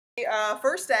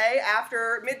First day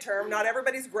after midterm. Not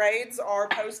everybody's grades are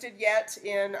posted yet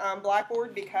in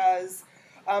Blackboard because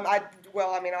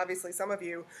obviously some of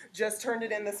you just turned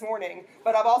it in this morning,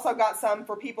 but I've also got some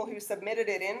for people who submitted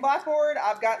it in Blackboard.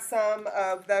 I've got some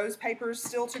of those papers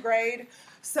still to grade.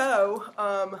 So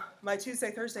my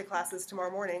Tuesday, Thursday classes tomorrow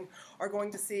morning are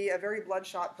going to see a very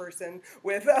bloodshot person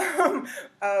with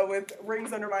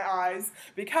rings under my eyes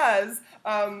because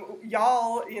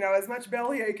y'all, as much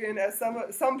bellyaching as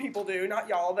some people do, not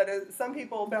y'all, but some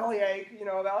people bellyache,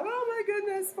 about, oh my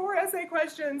goodness, 4 essay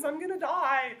questions, I'm going to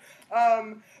die.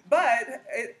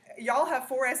 Y'all have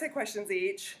 4 essay questions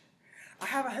each. I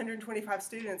have 125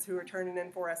 students who are turning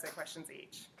in 4 essay questions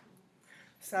each.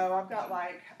 So I've got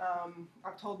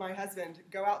I've told my husband,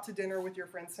 go out to dinner with your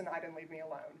friends tonight and leave me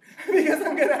alone because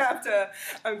I'm going to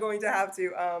have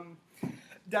to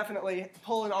definitely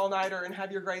pull an all-nighter and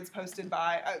have your grades posted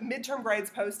midterm grades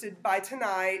posted by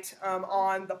tonight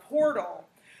on the portal.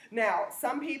 Now,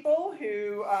 some people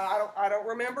who, I don't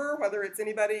remember whether it's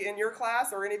anybody in your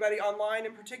class or anybody online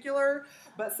in particular,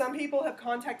 but some people have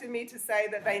contacted me to say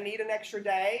that they need an extra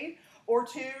day or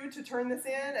 2 to turn this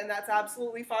in, and that's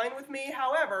absolutely fine with me.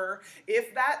 However,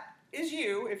 if that is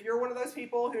you, if you're one of those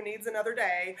people who needs another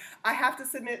day, I have to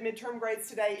submit midterm grades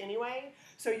today anyway,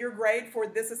 so your grade for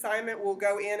this assignment will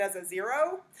go in as a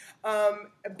 0, and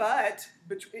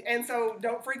so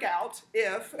don't freak out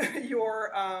if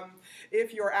your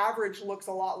average looks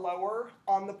a lot lower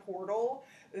on the portal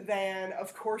than,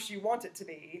 of course, you want it to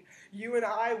be. You and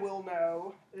I will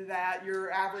know that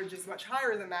your average is much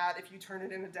higher than that if you turn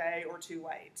it in a day or 2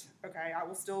 late. Okay, I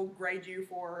will still grade you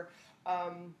for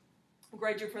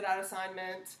that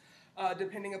assignment,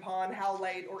 depending upon how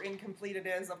late or incomplete it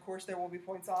is. Of course, there will be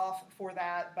points off for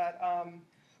that, but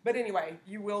anyway,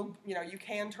 you will, you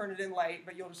can turn it in late,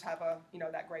 but you'll just have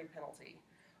that grade penalty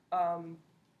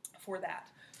for that.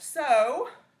 So,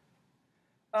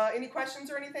 any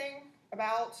questions or anything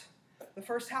about the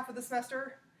first half of the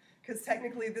semester? Because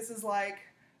technically this is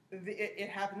it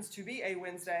happens to be a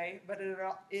Wednesday, but it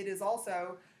is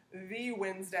also the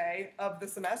Wednesday of the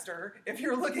semester. If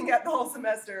you're looking at the whole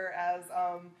semester as,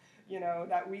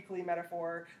 that weekly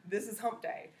metaphor, this is hump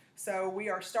day. So we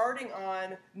are starting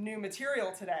on new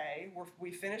material today.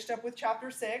 We finished up with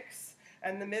chapter 6,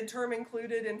 and the midterm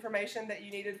included information that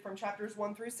you needed from chapters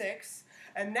 1 through 6.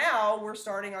 And now we're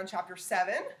starting on chapter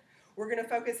 7. We're going to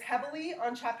focus heavily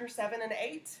on chapter 7 and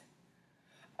 8.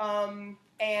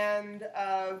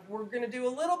 We're going to do a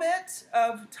little bit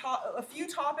of a few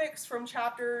topics from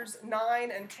chapters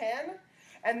 9 and 10,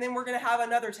 and then we're going to have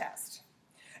another test.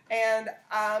 And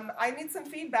I need some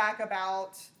feedback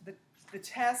about the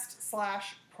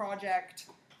test/project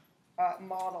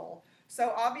model.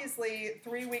 So obviously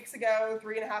 3.5 weeks ago,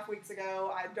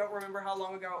 I don't remember how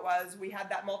long ago it was, we had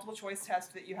that multiple choice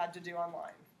test that you had to do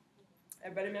online.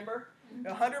 Everybody remember?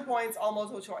 100 points, all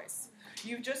multiple choice.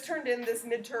 You've just turned in this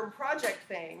midterm project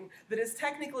thing that is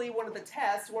technically one of the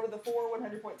tests, one of the 4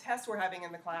 100-point tests we're having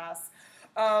in the class.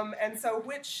 We're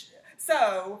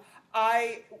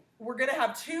going to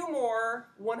have 2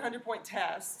 more 100-point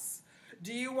tests.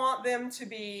 Do you want them to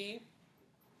be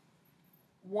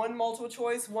 1 multiple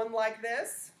choice, 1 like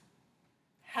this?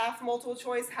 Half multiple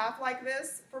choice, half like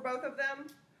this for both of them?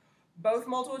 Both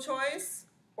multiple choice,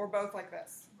 or both like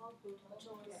this? Both multiple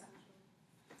choice.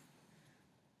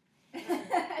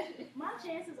 My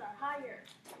chances are higher.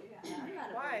 Yeah, I'm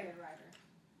not a Why? very good writer.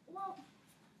 Well,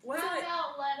 Wasn't it?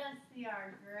 How about let us see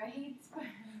our grades?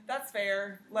 That's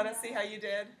fair. Let us see how you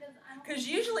did. Because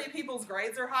usually people's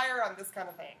grades are higher on this kind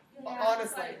of thing. Yeah,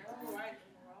 honestly. That's what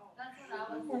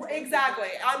I was. Exactly.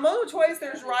 On multiple choice,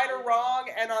 there's right or wrong,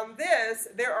 and on this,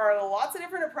 there are lots of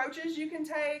different approaches you can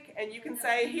take, and you can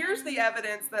say, here's the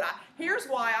evidence here's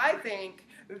why I think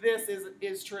this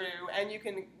is true, and you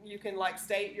can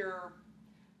state you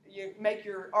make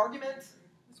your argument.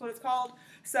 That's what it's called.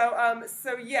 So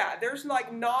yeah, there's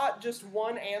not just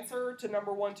one answer to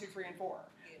number 1, 2, 3, and 4.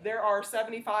 There are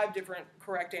 75 different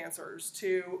correct answers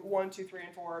to 1, 2, 3,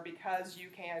 and 4 because you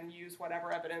can use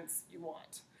whatever evidence you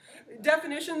want.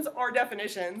 Definitions are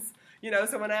definitions,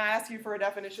 so when I ask you for a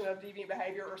definition of deviant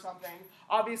behavior or something,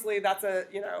 obviously that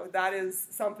is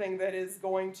something that is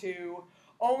going to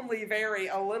only vary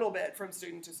a little bit from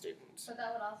student to student. But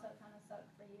that would also kind of suck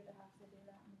for you to have to do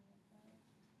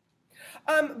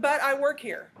that. But I work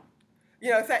here.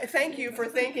 Thank you for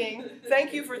thinking.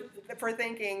 Thank you for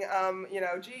thinking.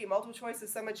 Gee, multiple choice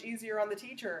is so much easier on the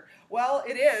teacher. Well,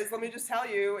 it is. Let me just tell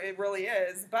you, it really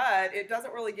is. But it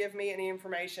doesn't really give me any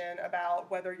information about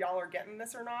whether y'all are getting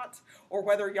this or not, or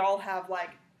whether y'all have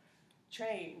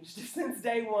changed since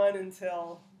day 1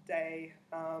 until day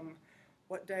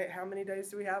what day, how many days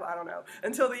do we have? I don't know.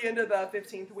 Until the end of the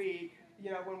 15th week,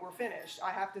 when we're finished,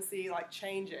 I have to see like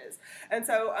changes. And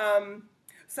so,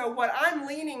 so what I'm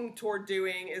leaning toward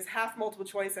doing is half multiple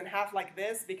choice and half like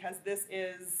this, because this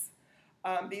is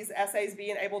these essays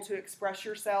being able to express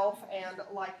yourself, and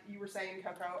like you were saying,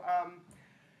 Coco,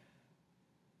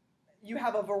 you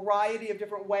have a variety of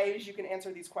different ways you can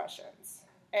answer these questions.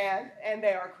 And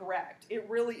they are correct. It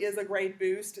really is a grade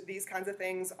boost. These kinds of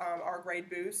things are grade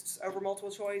boosts over multiple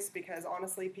choice, because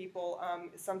honestly, people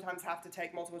sometimes have to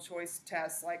take multiple choice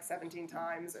tests like 17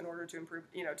 times in order to improve,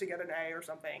 to get an A or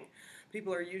something.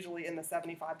 People are usually in the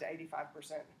 75 to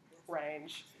 85%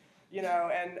 range,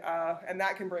 and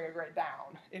that can bring a grade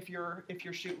down if you're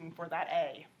shooting for that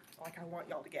A, like I want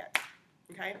y'all to get.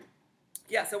 Okay?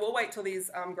 Yeah. So we'll wait till these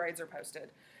grades are posted,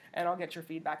 and I'll get your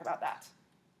feedback about that.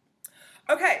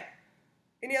 Okay,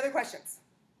 any other questions?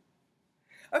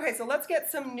 Okay, so let's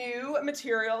get some new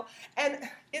material. And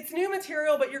it's new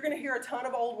material, but you're going to hear a ton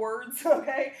of old words,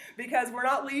 okay? Because we're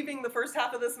not leaving the first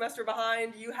half of the semester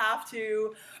behind. You have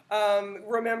to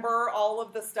remember all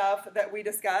of the stuff that we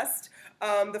discussed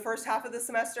the first half of the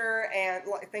semester, and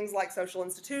things like social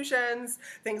institutions,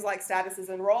 things like statuses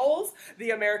and roles,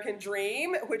 the American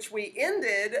dream, which we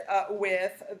ended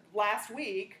with last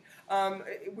week.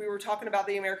 We were talking about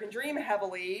the American dream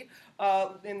heavily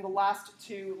in the last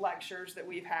 2 lectures that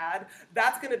we've had.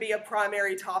 That's going to be a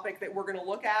primary topic that we're going to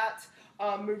look at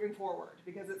moving forward,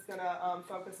 because it's going to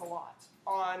focus a lot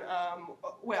on,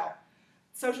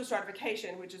 social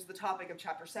stratification, which is the topic of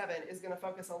Chapter 7, is going to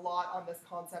focus a lot on this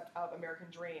concept of American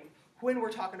dream when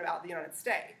we're talking about the United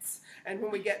States. And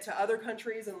when we get to other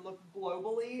countries and look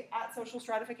globally at social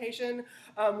stratification,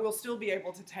 we'll still be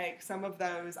able to take some of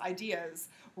those ideas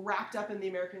wrapped up in the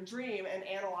American dream and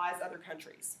analyze other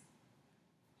countries.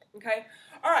 Okay?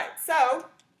 All right, so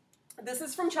this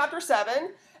is from Chapter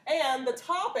 7, and the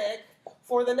topic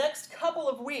for the next couple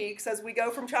of weeks as we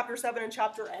go from Chapter 7 and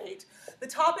Chapter 8, the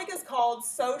topic is called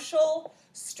social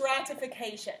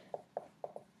stratification.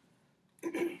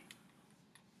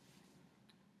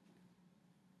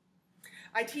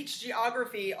 I teach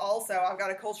geography also. I've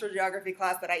got a cultural geography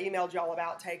class that I emailed y'all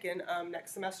about taking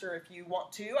next semester if you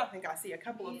want to. I think I see a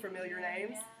couple of familiar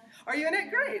names. Yeah. Are you in it?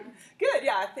 Great. Good,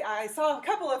 yeah. I saw a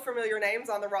couple of familiar names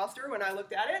on the roster when I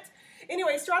looked at it.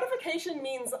 Anyway, stratification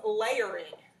means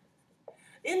layering.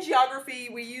 In geography,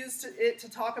 we used it to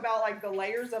talk about like the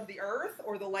layers of the earth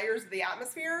or the layers of the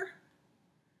atmosphere,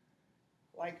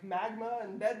 like magma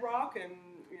and bedrock and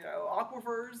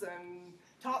aquifers and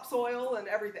topsoil and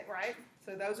everything, right?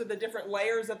 So those are the different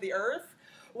layers of the earth.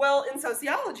 Well, in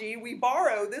sociology, we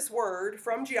borrow this word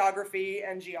from geography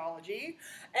and geology,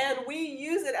 and we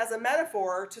use it as a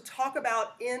metaphor to talk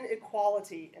about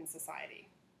inequality in society,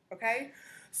 okay?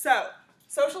 So,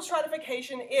 social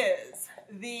stratification is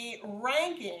the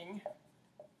ranking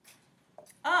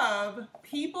of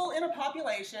people in a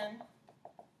population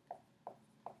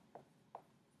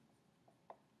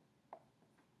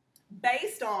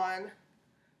based on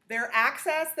their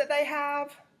access that they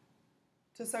have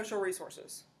to social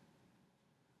resources.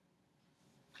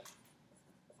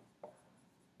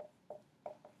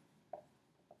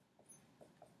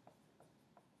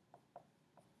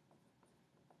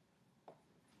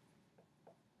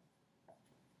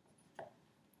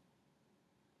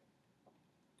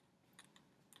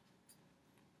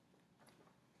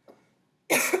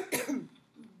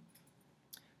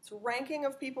 It's ranking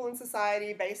of people in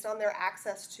society based on their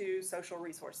access to social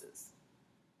resources.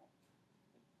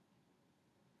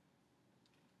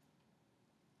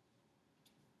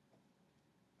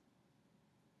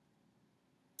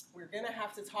 We're going to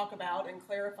have to talk about and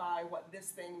clarify what this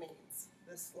thing means,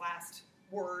 this last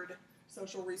word,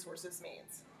 social resources,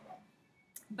 means.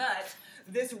 But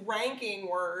this ranking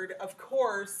word, of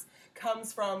course,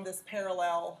 comes from this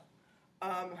parallel,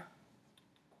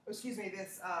 this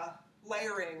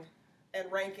layering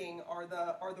and ranking are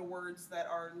the words that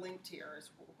are linked here,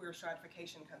 is where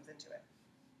stratification comes into it.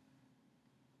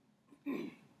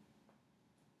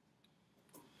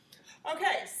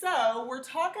 Okay, so we're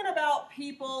talking about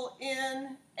people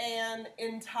in an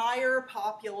entire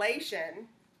population.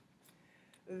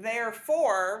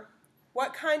 Therefore,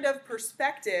 what kind of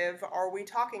perspective are we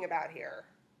talking about here?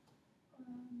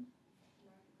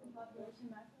 Population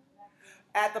macro.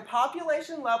 At the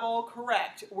population level,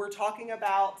 correct. We're talking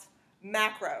about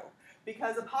macro.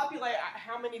 Because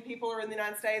how many people are in the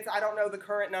United States? I don't know the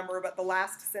current number, but the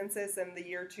last census in the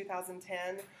year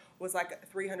 2010 was like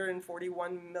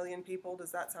 341 million people.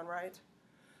 Does that sound right?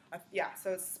 Yeah,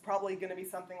 so it's probably going to be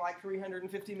something like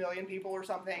 350 million people or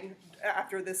something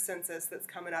after this census that's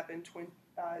coming up in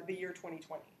the year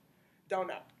 2020. Don't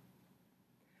know.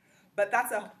 But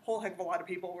that's a whole heck of a lot of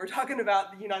people. We're talking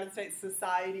about the United States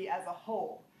society as a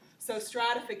whole. So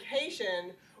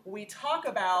stratification, we talk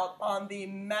about on the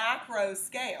macro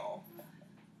scale.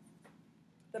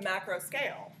 The macro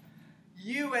scale.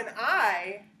 You and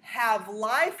I have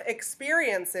life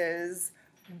experiences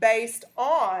based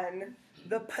on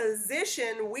the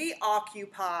position we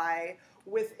occupy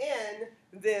within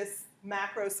this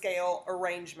macro scale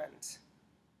arrangement.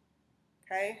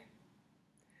 Okay?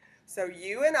 So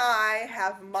you and I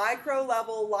have micro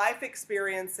level life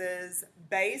experiences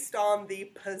based on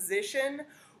the position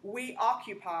we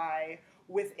occupy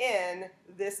within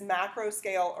this macro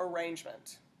scale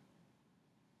arrangement.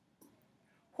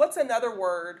 What's another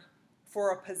word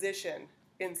for a position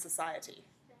in society?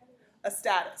 A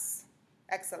status.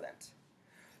 Excellent.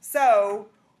 So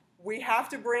we have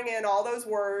to bring in all those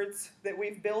words that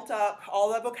we've built up,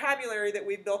 all the vocabulary that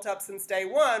we've built up since day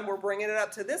one. We're bringing it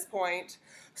up to this point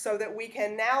so that we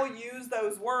can now use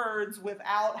those words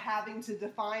without having to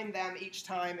define them each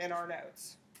time in our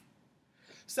notes.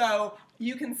 So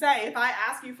you can say, if I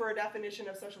ask you for a definition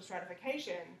of social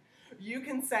stratification, you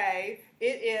can say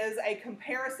it is a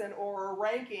comparison or a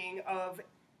ranking of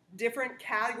different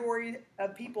categories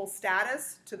of people's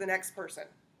status to the next person.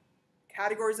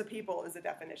 Categories of people is a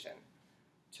definition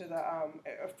to the,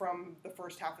 from the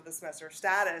first half of the semester.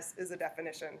 Status is a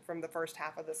definition from the first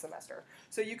half of the semester.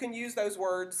 So you can use those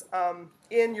words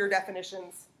in your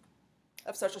definitions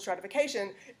of social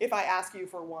stratification if I ask you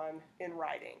for one in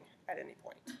writing at any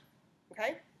point.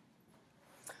 Okay?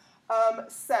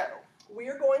 So we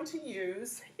are going to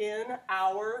use in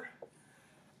our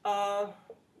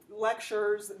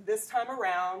lectures this time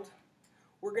around,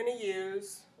 we're going to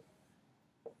use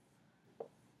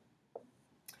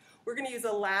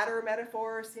a ladder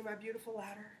metaphor. See my beautiful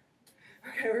ladder?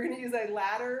 Okay, we're going to use a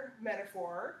ladder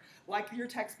metaphor, like your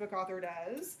textbook author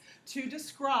does, to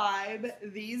describe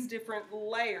these different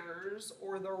layers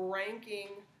or the ranking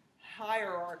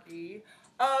hierarchy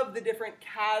of the different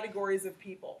categories of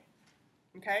people.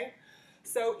 Okay?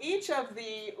 So each of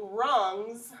the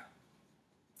rungs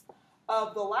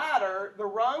of the ladder, the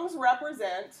rungs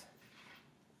represent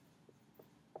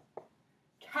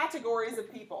categories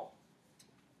of people.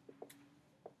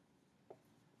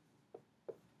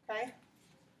 Okay?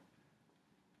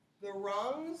 The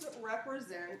rungs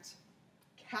represent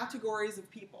categories of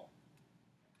people.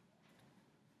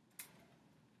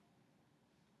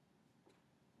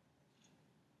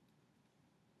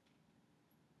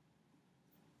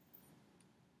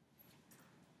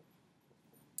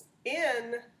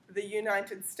 In the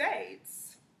United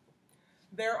States,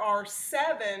 there are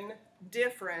 7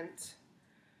 different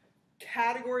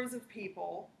categories of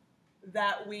people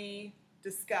that we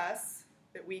discuss,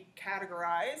 that we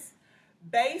categorize,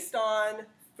 based on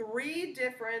 3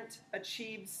 different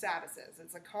achieved statuses.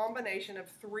 It's a combination of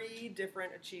 3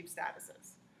 different achieved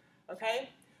statuses. Okay?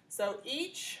 So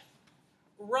each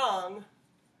rung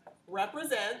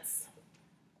represents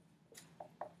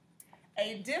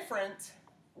a different,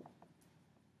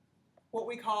 what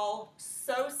we call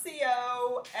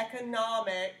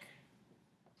socioeconomic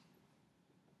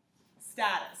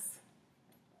status.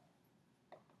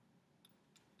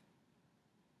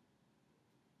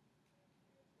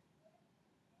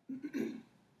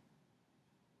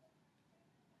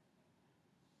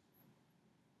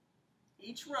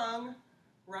 Each rung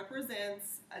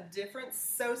represents a different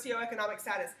socioeconomic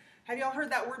status. Have y'all heard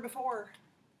that word before?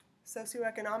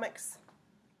 Socioeconomics?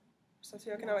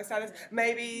 Socioeconomic status?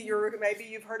 Maybe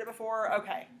you've heard it before?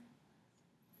 Okay.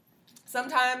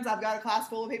 Sometimes I've got a class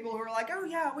full of people who are like, oh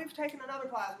yeah, we've taken another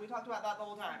class. We talked about that the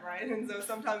whole time, right? And so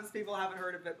sometimes people haven't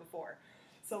heard of it before.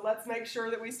 So let's make sure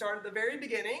that we start at the very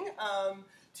beginning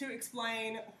to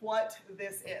explain what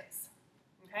this is.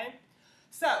 Okay?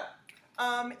 So,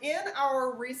 in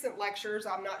our recent lectures,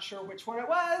 I'm not sure which one it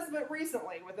was, but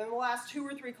recently, within the last 2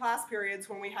 or 3 class periods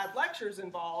when we had lectures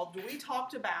involved, we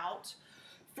talked about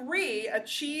 3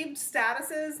 achieved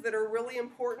statuses that are really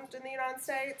important in the United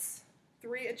States.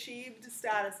 3 achieved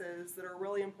statuses that are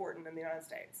really important in the United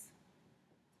States.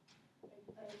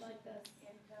 Like this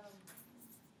income.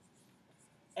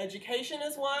 Education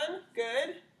is one.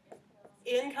 Good.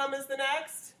 Income is the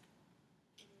next.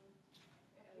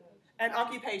 And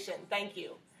occupation. Thank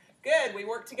you. Good. We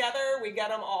work together. We get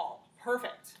them all.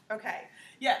 Perfect. Okay.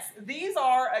 Yes, these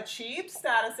are achieved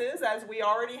statuses as we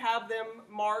already have them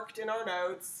marked in our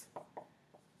notes.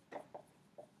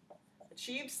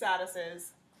 Achieved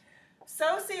statuses.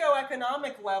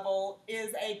 Socioeconomic level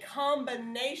is a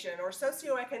combination, or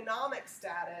socioeconomic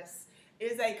status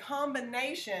is a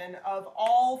combination of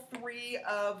all 3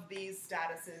 of these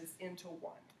statuses into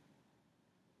one.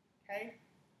 Okay?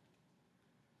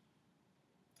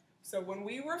 So when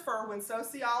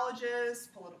sociologists,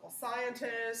 political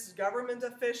scientists, government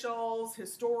officials,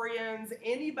 historians,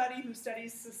 anybody who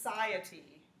studies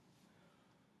society,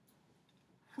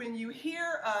 when you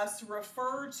hear us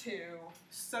refer to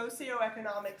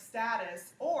socioeconomic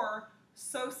status or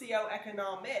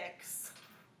socioeconomics,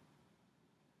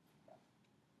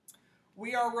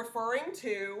 we are referring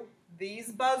to these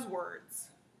buzzwords.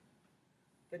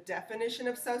 The definition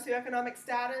of socioeconomic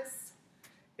status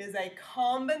is a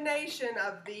combination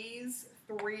of these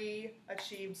three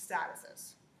achieved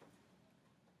statuses.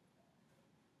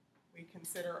 We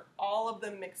consider all of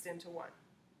them mixed into one.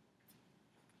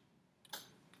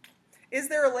 Is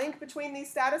there a link between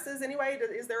these statuses anyway?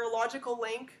 Is there a logical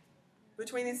link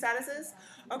between these statuses?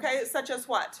 Okay, such as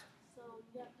what? So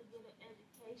you have to get an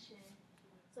education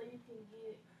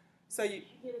so you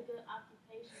can get a good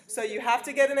occupation. So you have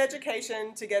to get an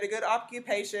education to get a good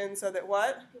occupation so that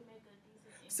what? You can make a decent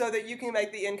income. So that you can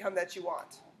make the income that you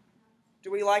want.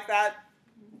 Do we like that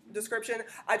description?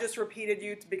 I just repeated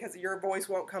you because your voice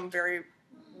won't come very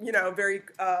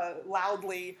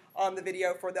loudly on the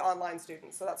video for the online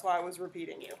students. So that's why I was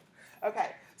repeating you.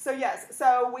 Okay, so yes,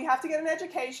 so we have to get an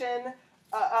education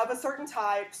of a certain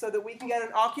type so that we can get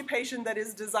an occupation that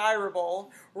is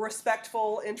desirable,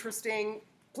 respectful, interesting,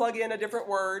 plug in a different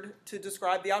word to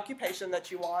describe the occupation that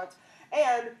you want.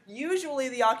 And usually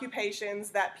the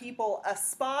occupations that people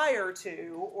aspire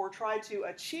to or try to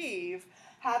achieve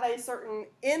have a certain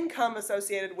income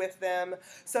associated with them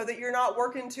so that you're not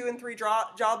working 2 and 3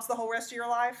 jobs the whole rest of your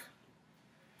life.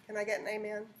 Can I get an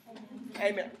amen?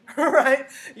 Amen. Right?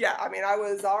 Yeah, I mean, I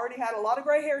already had a lot of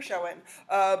gray hair showing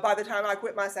by the time I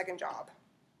quit my second job.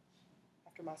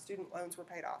 After my student loans were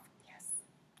paid off. Yes.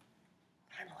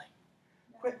 Finally.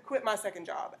 Quit my second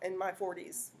job in my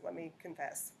 40s, let me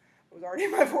confess. I was already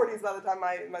in my 40s by the time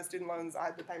I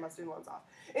had to pay my student loans off.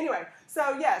 Anyway,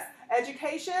 so yes,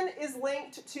 education is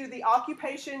linked to the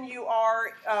occupation you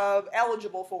are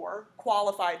eligible for,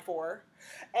 qualified for.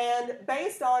 And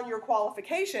based on your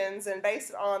qualifications and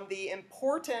based on the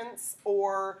importance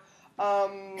or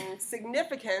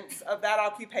significance of that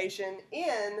occupation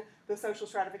in the social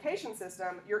stratification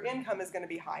system, your income is going to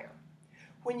be higher.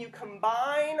 When you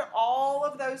combine all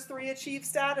of those 3 achieved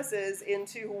statuses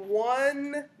into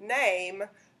one name,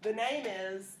 the name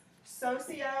is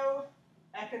socioeconomic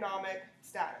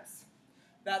status.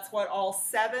 That's what all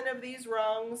 7 of these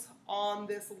rungs on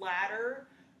this ladder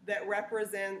that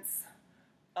represents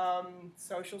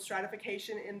social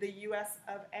stratification in the US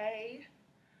of A.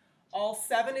 All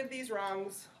 7 of these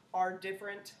rungs are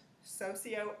different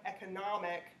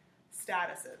socioeconomic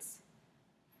statuses.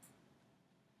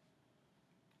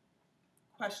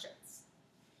 Questions?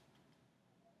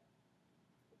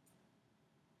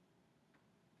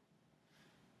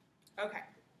 Okay.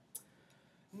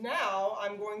 Now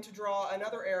I'm going to draw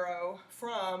another arrow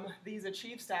from these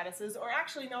achieved statuses, or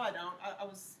actually, no, I don't. I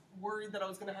was worried that I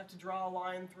was going to have to draw a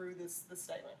line through this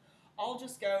statement. I'll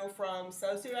just go from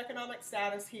socioeconomic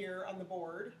status here on the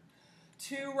board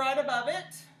to right above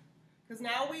it, because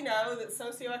now we know that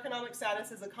socioeconomic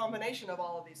status is a combination of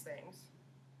all of these things.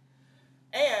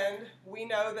 And we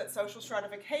know that social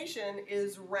stratification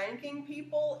is ranking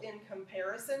people in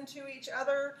comparison to each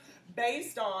other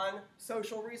based on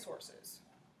social resources.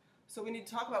 So we need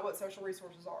to talk about what social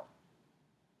resources are.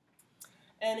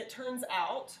 And it turns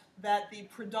out that the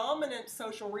predominant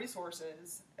social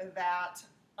resources that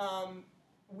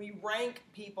we rank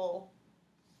people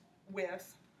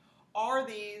with are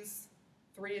these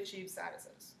 3 achieved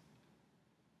statuses.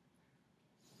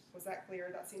 Was that clear?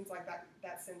 That seems like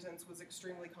that sentence was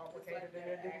extremely complicated. Like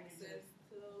their access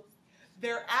to those.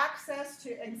 Their access to,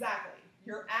 exactly,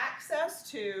 your access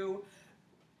to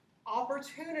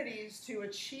opportunities to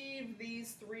achieve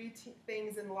these 3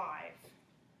 things in life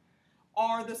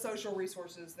are the social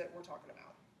resources that we're talking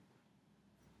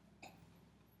about.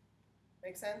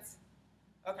 Make sense?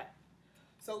 Okay.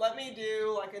 So let me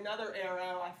do like another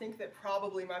arrow. I think that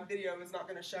probably my video is not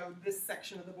going to show this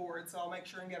section of the board, so I'll make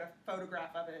sure and get a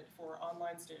photograph of it for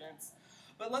online students.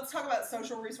 But let's talk about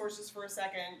social resources for a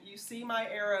second. You see my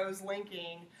arrows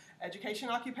linking education,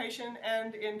 occupation,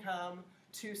 and income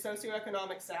to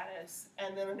socioeconomic status,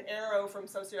 and then an arrow from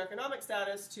socioeconomic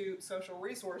status to social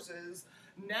resources.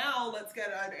 Now let's get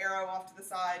an arrow off to the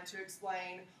side to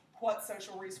explain what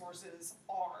social resources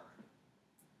are.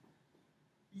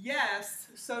 Yes,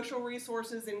 social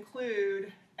resources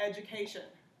include education,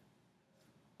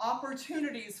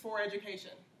 opportunities for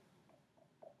education.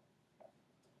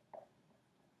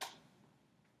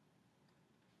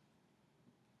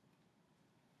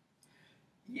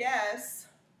 Yes,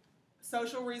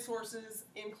 social resources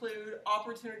include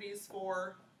opportunities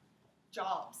for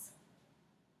jobs.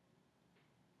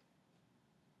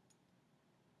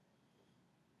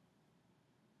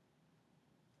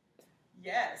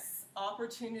 Yes,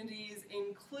 opportunities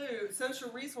include,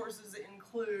 social resources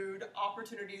include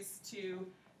opportunities to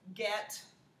get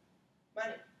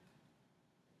money.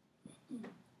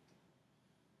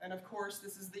 And of course,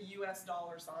 this is the US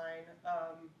dollar sign.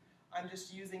 I'm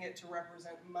just using it to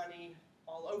represent money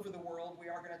all over the world. We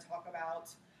are going to talk about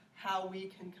how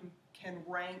we can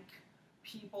rank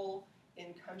people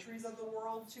in countries of the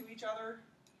world to each other.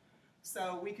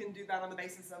 So we can do that on the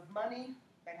basis of money.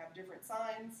 They have different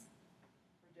signs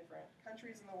for different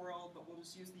countries in the world, but we'll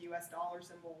just use the US dollar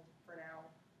symbol for now.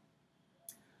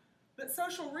 But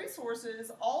social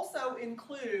resources also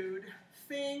include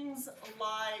things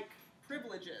like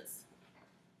privileges,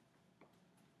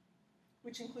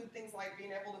 which include things like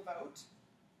being able to vote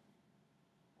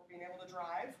or being able to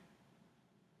drive.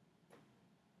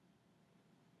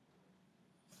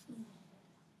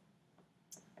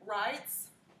 Rights,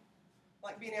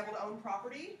 like being able to own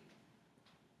property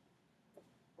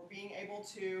or being able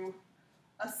to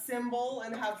assemble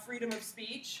and have freedom of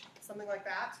speech, something like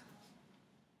that.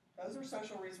 Those are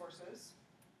social resources.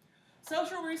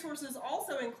 Social resources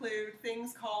also include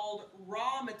things called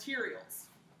raw materials.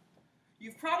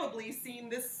 You've probably seen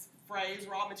this phrase,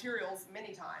 raw materials,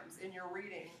 many times in your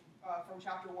reading from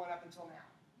chapter 1 up until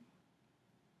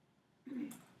now.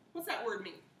 What's that word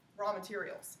mean? Raw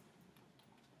materials.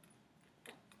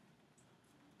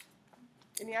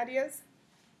 Any ideas?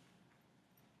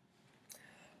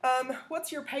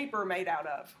 What's your paper made out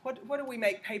of? What do we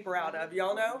make paper out of?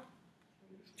 Y'all know?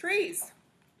 Trees.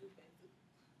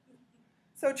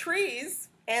 So trees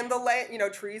and the land,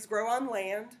 trees grow on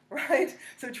land, right?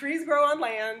 So trees grow on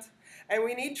land, and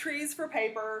we need trees for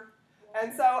paper.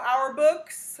 And so our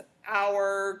books,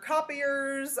 our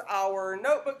copiers, our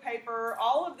notebook paper,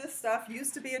 all of this stuff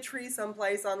used to be a tree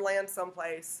someplace on land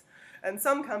someplace. And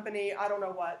some company, I don't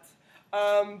know what,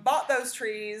 bought those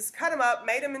trees, cut them up,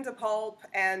 made them into pulp,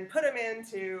 and put them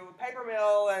into paper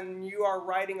mill, and you are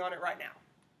writing on it right now.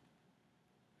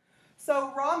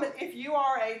 So if you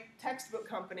are a textbook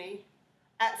company,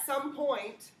 at some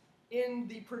point in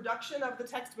the production of the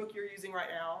textbook you're using right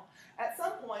now, at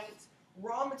some point,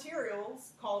 raw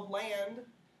materials called land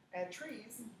and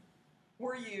trees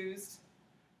were used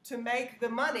to make the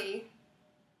money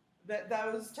that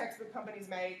those textbook companies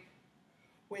make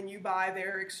when you buy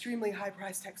their extremely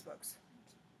high-priced textbooks,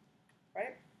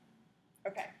 right?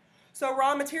 Okay. So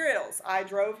raw materials. I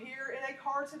drove here in a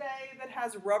car today that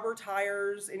has rubber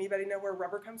tires. Anybody know where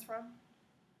rubber comes from?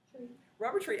 Tree.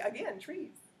 Rubber tree. Again,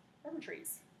 trees. Rubber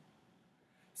trees.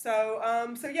 So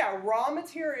yeah, raw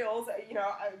materials.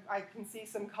 I can see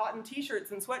some cotton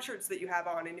T-shirts and sweatshirts that you have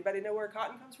on. Anybody know where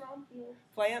cotton comes from? Yes.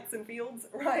 Plants and fields,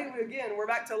 right? Again, we're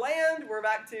back to land. We're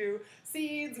back to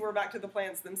seeds. We're back to the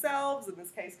plants themselves. In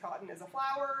this case, cotton is a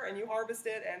flower, and you harvest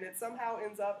it, and it somehow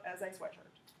ends up as a sweatshirt.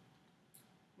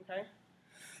 Okay,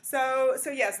 so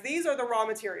yes, these are the raw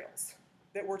materials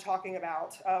that we're talking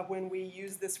about when we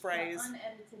use this phrase. The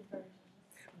unedited version.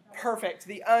 Perfect,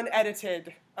 the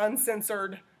unedited,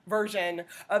 uncensored version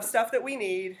of stuff that we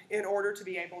need in order to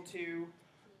be able to,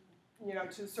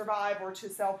 to survive or to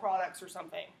sell products or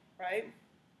something, right?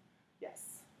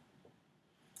 Yes.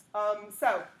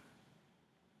 So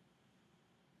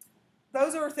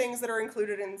those are things that are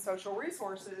included in social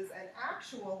resources, and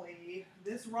actually,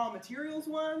 this raw materials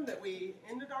one that we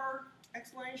ended our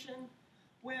explanation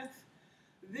with,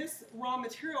 this raw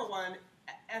material one,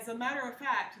 as a matter of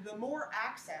fact, the more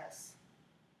access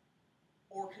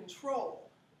or control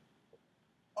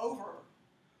over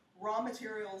raw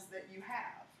materials that you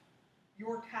have,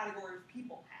 your category of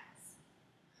people has.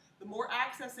 The more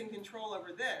access and control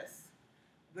over this,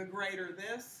 the greater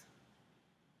this,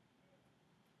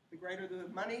 the greater the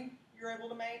money you're able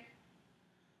to make,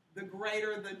 the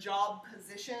greater the job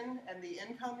position and the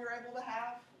income you're able to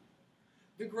have,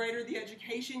 the greater the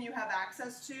education you have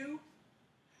access to,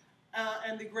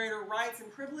 and the greater rights and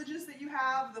privileges that you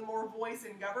have, the more voice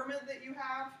in government that you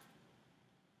have.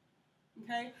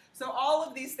 Okay? So all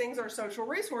of these things are social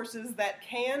resources that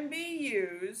can be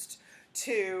used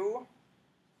to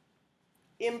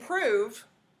improve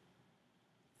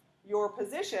your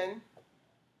position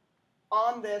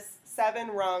on this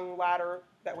 7-rung ladder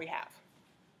that we have.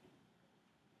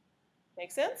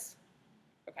 Make sense?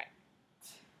 Okay.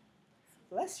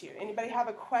 Bless you. Anybody have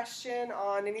a question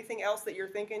on anything else that you're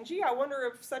thinking, gee, I wonder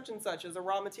if such and such is a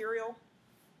raw material?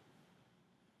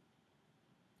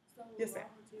 So Yes, ma'am.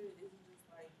 raw material isn't just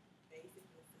like basic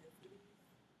necessities?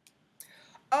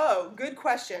 Oh, good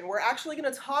question. We're actually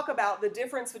going to talk about the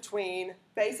difference between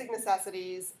basic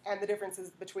necessities and the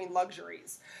differences between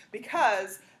luxuries.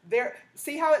 Because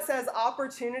see how it says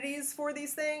opportunities for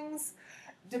these things?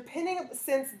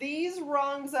 since these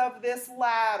rungs of this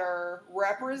ladder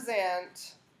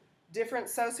represent different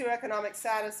socioeconomic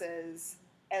statuses,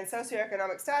 and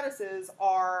socioeconomic statuses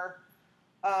are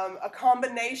a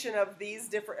combination of these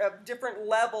different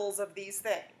levels of these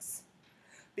things.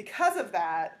 Because of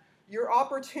that, your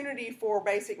opportunity for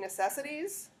basic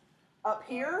necessities up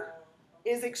here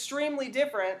is extremely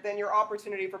different than your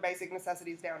opportunity for basic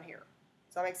necessities down here.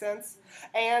 Does that make sense?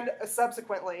 And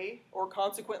subsequently, or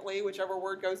consequently, whichever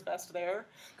word goes best there,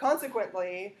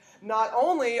 consequently, not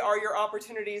only are your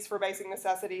opportunities for basic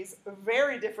necessities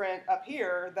very different up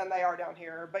here than they are down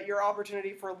here, but your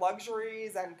opportunity for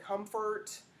luxuries and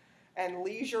comfort and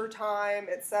leisure time,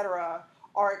 etc.,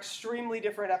 are extremely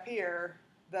different up here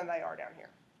than they are down here.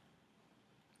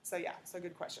 So yeah, so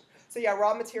good question. So yeah,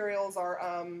 raw materials are,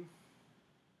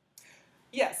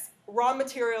 yes, raw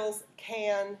materials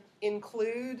can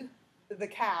include the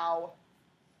cow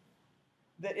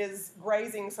that is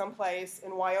grazing someplace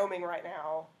in Wyoming right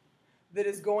now that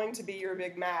is going to be your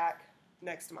Big Mac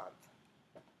next month,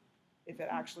 if it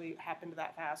actually happened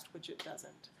that fast, which it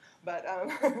doesn't. But,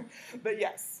 but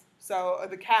yes, so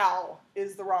the cow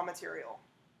is the raw material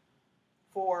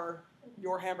for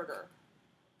your hamburger.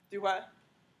 Do what?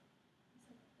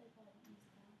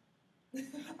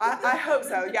 I hope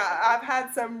so. Yeah, I've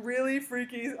had some really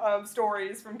freaky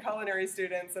stories from culinary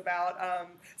students about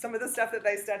some of the stuff that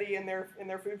they study in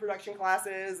their food production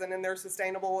classes and in their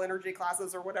sustainable energy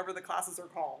classes or whatever the classes are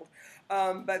called.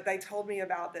 But they told me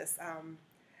about this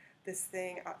this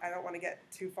thing. I don't want to get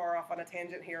too far off on a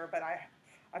tangent here, but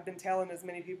I've been telling as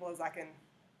many people as I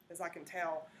can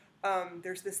tell.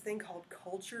 There's this thing called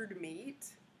cultured meat.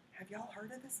 Have y'all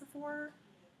heard of this before?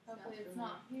 Hopefully it's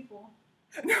not people.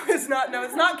 No, it's not. No,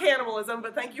 it's not cannibalism.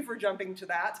 But thank you for jumping to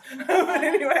that. But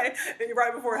anyway,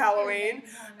 right before Halloween,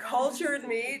 cultured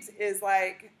meat is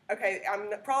like, okay, I'm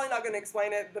probably not going to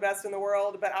explain it the best in the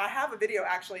world, but I have a video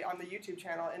actually on the YouTube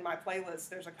channel in my playlist.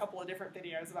 There's a couple of different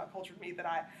videos about cultured meat that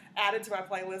I added to my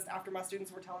playlist after my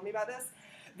students were telling me about this.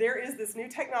 There is this new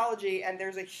technology, and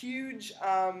there's a huge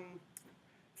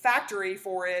factory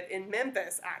for it in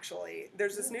Memphis, actually.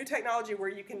 There's this new technology where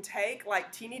you can take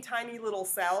like teeny tiny little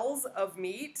cells of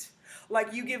meat,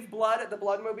 like you give blood at the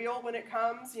bloodmobile when it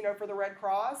comes, you know, for the Red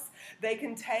Cross. They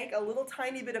can take a little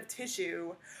tiny bit of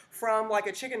tissue from like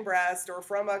a chicken breast or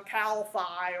from a cow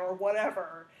thigh or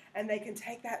whatever, and they can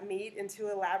take that meat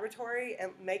into a laboratory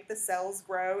and make the cells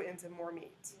grow into more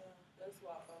meat. Yeah, that's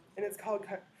wild. And it's called...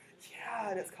 Yeah,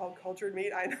 and it's called cultured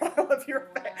meat. I know. I love your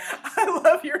face. I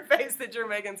love your face that you're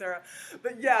making, Sarah.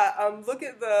 But yeah, look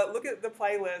at the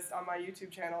playlist on my YouTube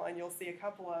channel, and you'll see a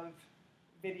couple of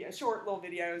short little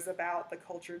videos about the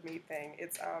cultured meat thing.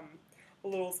 It's a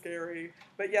little scary,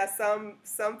 but yeah, some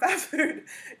fast food.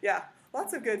 Yeah,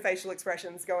 lots of good facial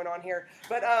expressions going on here.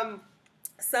 But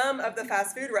some of the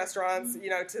fast food restaurants,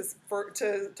 you know,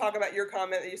 to talk about your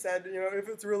comment that you said, you know, if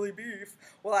it's really beef.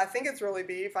 Well, I think it's really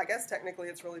beef. I guess technically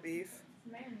it's really beef.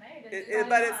 It's man-made.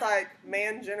 But it's like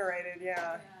man-generated,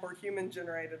 yeah, or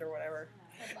human-generated or whatever.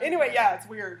 Anyway, yeah, it's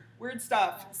weird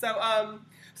stuff. So,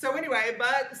 so anyway,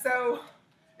 so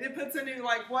it puts into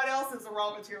like, what else is a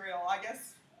raw material? I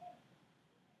guess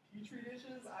Petri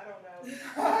dishes? I don't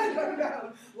know. I don't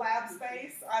know. Lab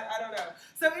space? I don't know.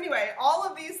 So anyway, all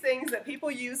of these things that people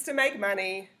use to make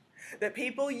money, that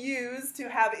people use to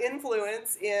have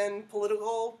influence in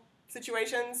political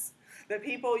situations, that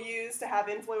people use to have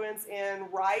influence in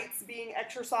rights being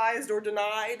exercised or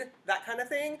denied, that kind of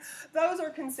thing, those are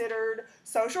considered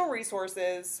social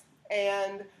resources,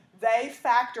 and they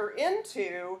factor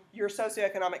into your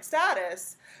socioeconomic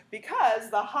status because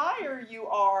the higher you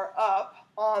are up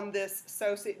on this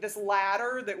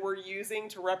ladder that we're using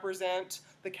to represent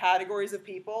the categories of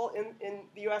people in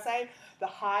the USA, the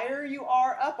higher you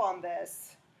are up on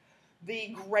this, the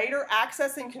greater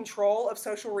access and control of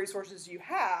social resources you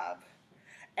have,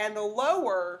 and the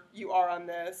lower you are on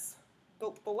this,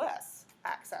 the less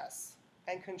access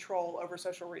and control over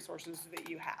social resources that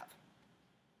you have.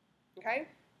 Okay?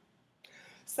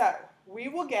 So we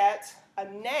will get a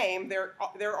name. There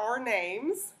are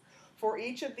names for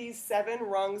each of these 7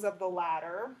 rungs of the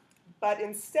ladder, but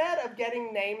instead of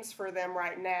getting names for them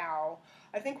right now,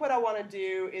 I think what I want to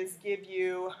do is give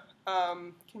you,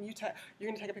 you're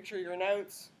going to take a picture of your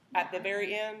notes at the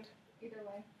very end? Either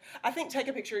way. I think take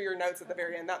a picture of your notes at the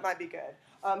very end. That might be good.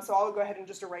 So I'll go ahead and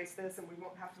just erase this, and we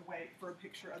won't have to wait for a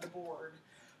picture of the board.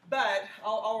 But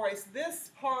I'll erase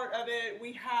this part of it.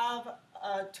 We have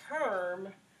a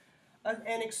term,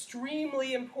 an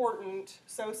extremely important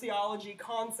sociology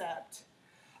concept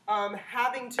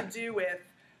having to do with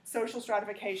social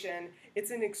stratification.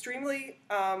 It's an extremely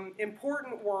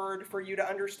important word for you to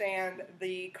understand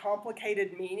the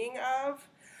complicated meaning of,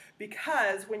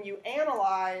 because when you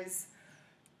analyze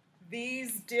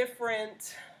these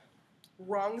different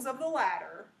rungs of the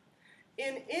ladder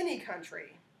in any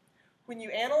country, when you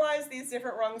analyze these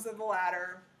different rungs of the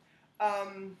ladder,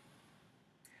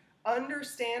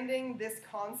 understanding this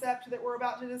concept that we're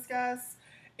about to discuss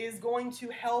is going to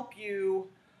help you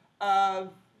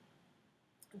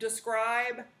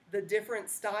describe the different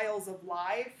styles of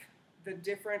life, the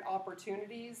different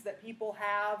opportunities that people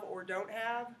have or don't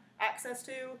have access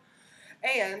to.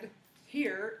 And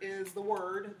here is the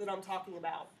word that I'm talking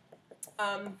about.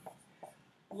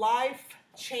 Life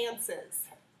chances.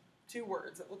 2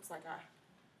 words. It looks like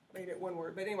I made it 1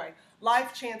 word. But anyway,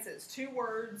 life chances. 2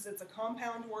 words. It's a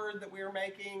compound word that we are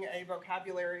making a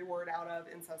vocabulary word out of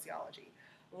in sociology.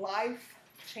 Life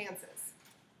chances.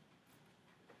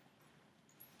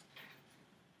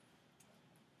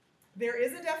 There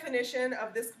is a definition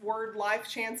of this word life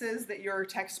chances that your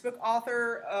textbook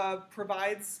author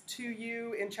provides to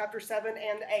you in chapter 7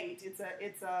 and 8.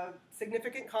 It's a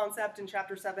significant concept in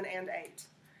chapter 7 and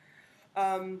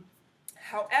 8.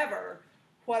 However,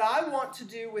 what I want to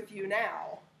do with you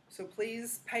now, so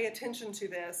please pay attention to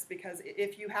this, because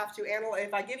if you have to analyze,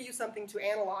 if I give you something to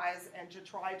analyze and to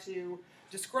try to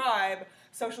describe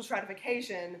social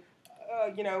stratification,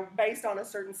 based on a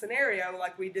certain scenario,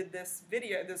 like we did this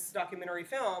documentary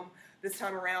film this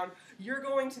time around, you're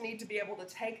going to need to be able to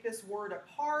take this word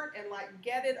apart and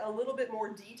get it a little bit more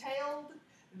detailed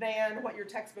than what your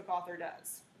textbook author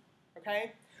does.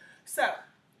 Okay? So,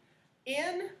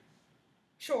 in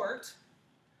short,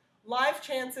 life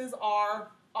chances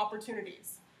are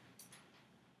opportunities.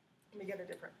 Let me get a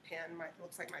different pen. It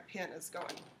looks like my pen is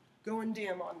going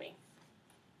dim on me.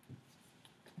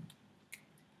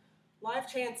 Life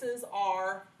chances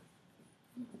are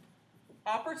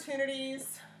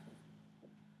opportunities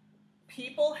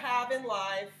people have in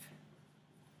life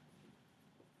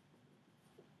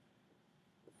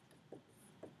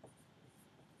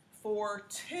for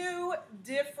 2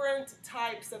 different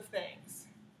types of things.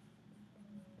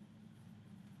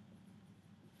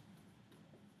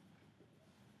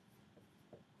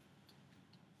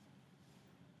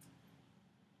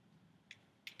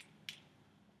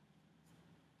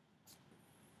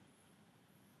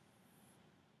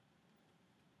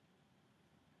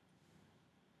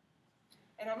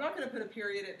 And I'm not going to put a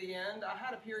period at the end. I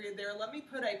had a period there. Let me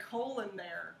put a colon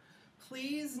there.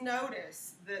 Please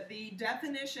notice that the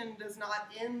definition does not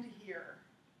end here.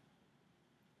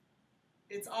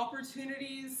 It's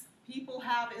opportunities people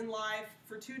have in life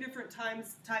for 2 different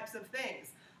types of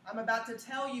things. I'm about to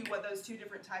tell you what those 2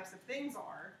 different types of things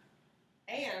are.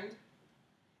 And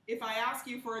if I ask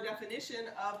you for a definition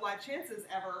of life chances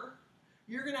ever,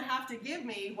 you're going to have to give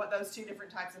me what those 2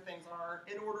 different types of things are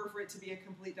in order for it to be a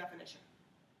complete definition.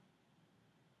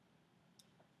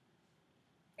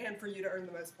 And for you to earn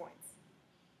the most points.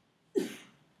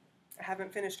 I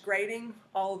haven't finished grading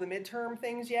all of the midterm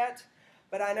things yet,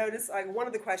 but I noticed one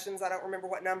of the questions, I don't remember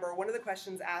what number, one of the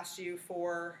questions asked you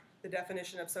for the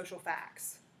definition of social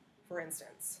facts, for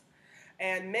instance.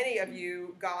 And many of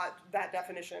you got that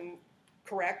definition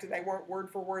correct. They weren't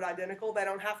word for word identical. They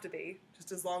don't have to be,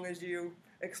 just as long as you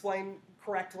explain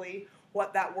correctly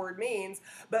what that word means.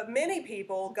 But many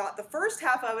people got the first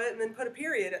half of it and then put a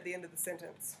period at the end of the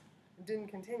sentence. Didn't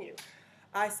continue.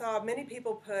 I saw many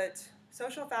people put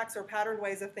social facts are patterned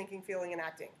ways of thinking, feeling, and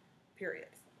acting, period.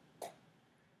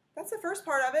 That's the first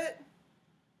part of it.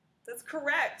 That's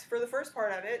correct for the first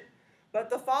part of it.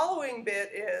 But the following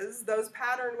bit is those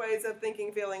patterned ways of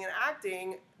thinking, feeling, and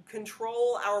acting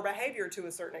control our behavior to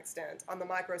a certain extent on the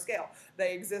micro scale.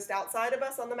 They exist outside of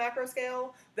us on the macro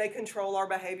scale. They control our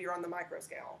behavior on the micro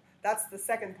scale. That's the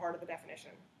second part of the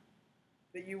definition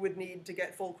that you would need to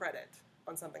get full credit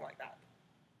on something like that.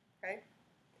 Okay?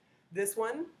 This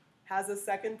one has a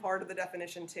second part of the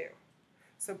definition too.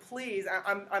 So please,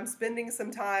 I'm spending some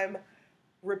time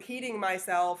repeating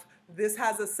myself. This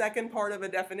has a second part of a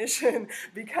definition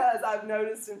because I've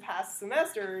noticed in past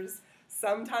semesters,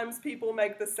 sometimes people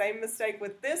make the same mistake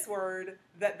with this word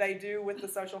that they do with the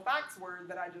social facts word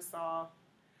that I just saw,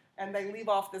 and they leave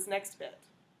off this next bit.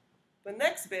 The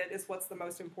next bit is what's the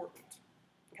most important.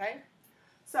 Okay?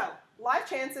 So, life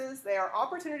chances, they are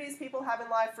opportunities people have in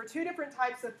life for 2 different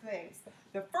types of things.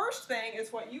 The first thing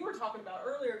is what you were talking about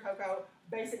earlier, Coco,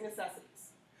 basic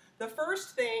necessities. The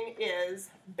first thing is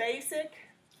basic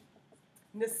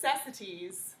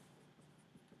necessities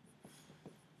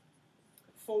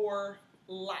for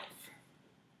life.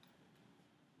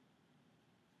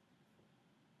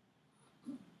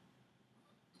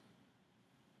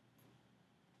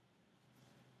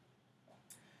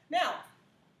 Now,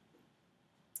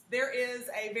 there is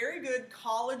a very good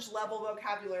college-level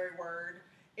vocabulary word.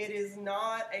 It is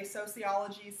not a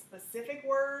sociology-specific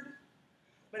word,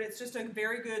 but it's just a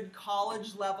very good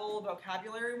college-level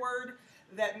vocabulary word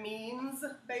that means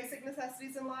basic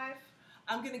necessities in life.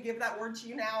 I'm going to give that word to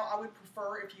you now. I would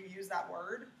prefer if you use that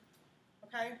word,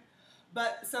 okay?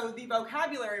 But so the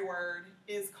vocabulary word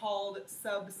is called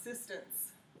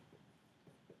subsistence.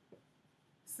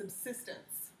 Subsistence.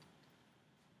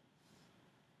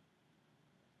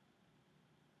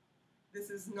 This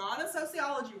is not a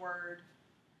sociology word.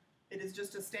 It is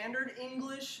just a standard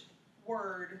English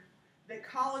word that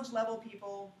college-level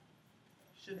people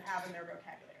should have in their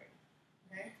vocabulary.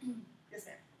 Okay? Yes,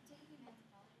 ma'am. Taking anthropology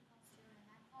class too, and in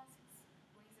that class it's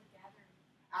ways of gathering.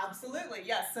 Absolutely,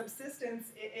 yes.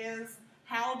 Subsistence is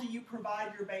how do you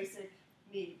provide your basic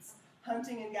needs.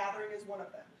 Hunting and gathering is one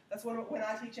of them. That's when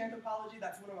I teach anthropology,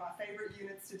 that's one of my favorite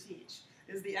units to teach,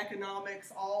 is the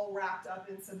economics all wrapped up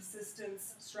in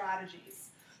subsistence strategies.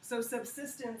 So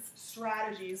subsistence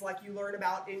strategies, like you learn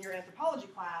about in your anthropology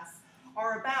class,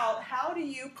 are about how do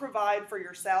you provide for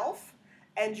yourself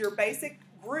and your basic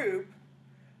group,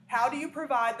 how do you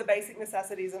provide the basic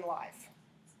necessities in life?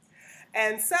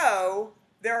 And so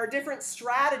there are different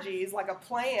strategies, like a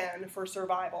plan for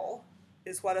survival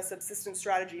is what a subsistence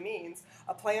strategy means,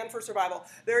 a plan for survival.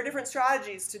 There are different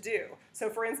strategies to do.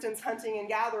 So for instance, hunting and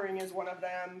gathering is one of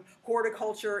them,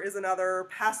 horticulture is another,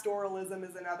 pastoralism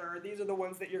is another. These are the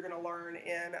ones that you're going to learn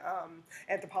in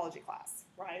anthropology class,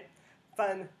 right?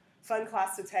 Fun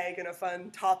class to take and a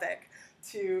fun topic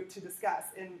to discuss,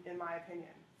 in my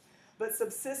opinion. But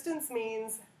subsistence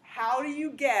means how do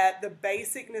you get the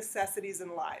basic necessities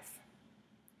in life?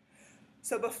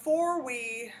 So before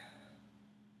we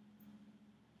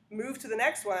move to the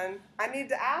next one, I need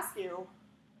to ask you,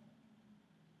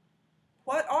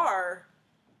 what are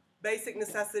basic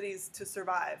necessities to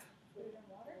survive? Food and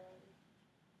water.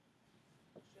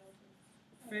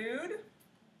 Food.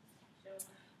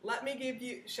 Let me give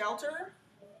you shelter.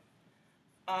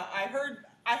 I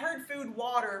heard food,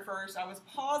 water first. I was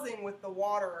pausing with the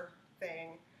water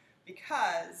thing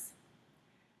because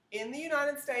in the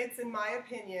United States, in my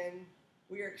opinion,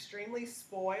 we are extremely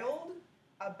spoiled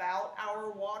about our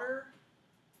water.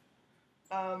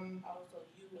 Also,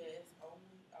 U.S.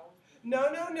 only. No.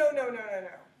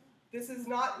 This is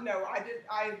not,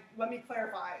 let me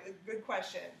clarify, good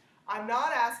question. I'm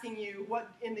not asking you what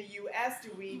in the U.S.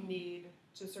 do we need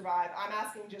to survive. I'm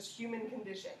asking just human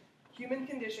condition. Human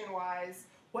condition-wise,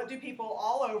 what do people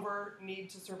all over need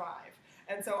to survive?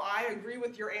 And so I agree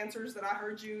with your answers that I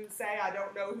heard you say. I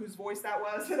don't know whose voice that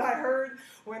was that I heard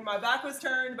when my back was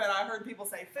turned, but I heard people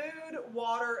say food,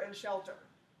 water, and shelter.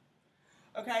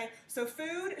 Okay, so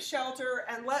food, shelter,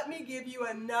 and let me give you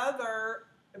another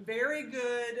very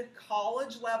good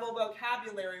college-level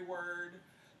vocabulary word.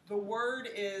 The word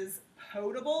is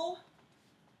potable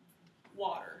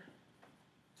water.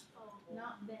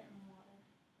 Not Benton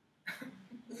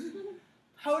water.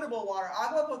 Potable water,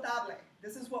 agua potable.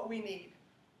 This is what we need.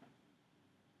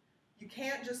 You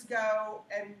can't just go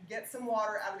and get some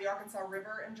water out of the Arkansas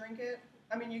River and drink it.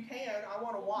 I mean, you can. I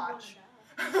want to watch.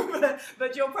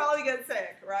 But you'll probably get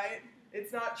sick, right?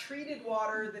 It's not treated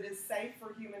water that is safe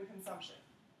for human consumption.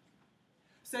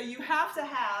 So you have to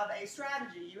have a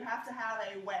strategy. You have to have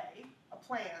a way, a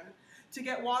plan, to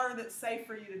get water that's safe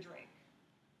for you to drink.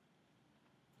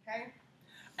 Okay?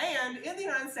 And in the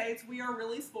United States, we are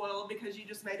really spoiled because you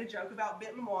just made a joke about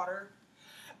Benton water.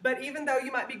 But even though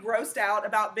you might be grossed out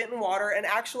about Benton water, and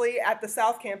actually at the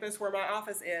South Campus where my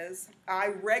office is, I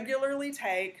regularly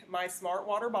take my Smart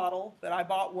Water bottle that I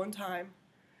bought one time,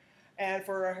 and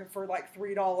for like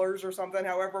 $3 or something,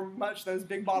 however much those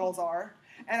big bottles are,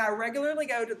 and I regularly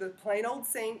go to the plain old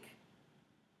sink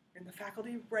in the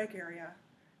faculty break area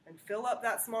and fill up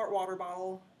that Smart Water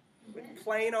bottle with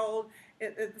plain old,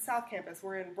 at the South Campus,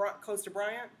 we're in close to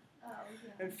Bryant,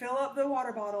 and fill up the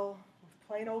water bottle with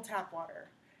plain old tap water.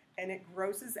 And it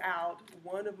grosses out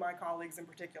one of my colleagues in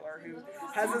particular who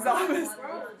has his office.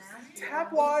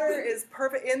 Tap water is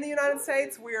perfect. In the United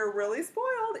States, we are really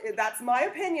spoiled. That's my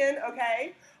opinion,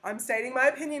 okay? I'm stating my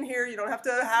opinion here. You don't have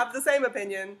to have the same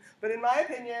opinion. But in my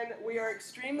opinion, we are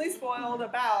extremely spoiled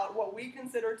about what we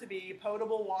consider to be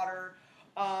potable water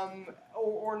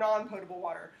or non-potable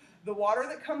water. The water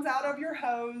that comes out of your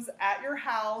hose at your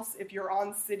house, if you're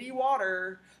on city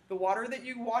water, the water that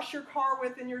you wash your car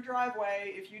with in your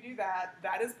driveway, if you do that,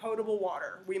 that is potable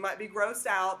water. We might be grossed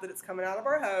out that it's coming out of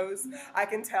our hose. I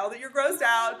can tell that you're grossed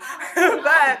out,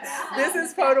 but this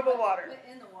is potable water.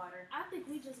 In the water. I think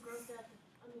we just grossed out.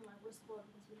 We're spoiled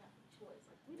because we have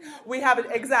a choice. We have it,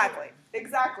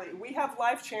 exactly. We have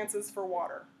life chances for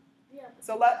water. Yeah.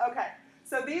 Okay.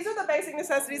 So these are the basic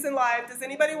necessities in life. Does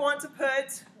anybody want to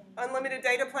put unlimited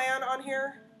data plan on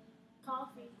here?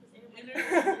 Coffee. 'Cause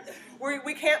everybody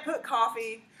we can't put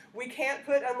coffee. We can't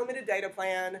put unlimited data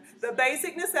plan. The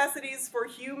basic necessities for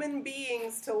human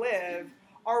beings to live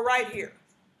are right here.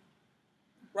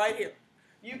 Right here.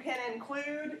 You can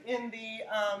include in the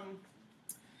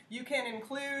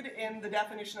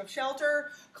definition of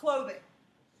shelter clothing.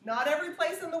 Not every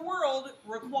place in the world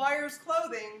requires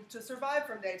clothing to survive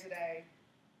from day to day.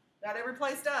 Not every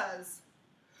place does.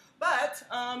 But,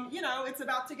 it's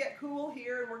about to get cool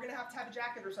here, and we're going to have a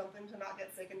jacket or something to not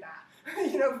get sick and die,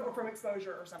 from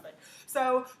exposure or something.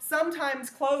 So sometimes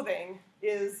clothing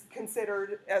is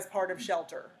considered as part of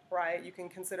shelter, right? You can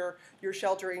consider you're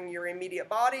sheltering your immediate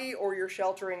body, or you're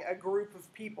sheltering a group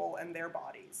of people and their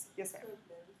bodies. Yes, ma'am?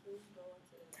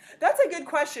 That's a good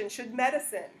question. Should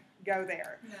medicine go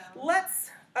there? No.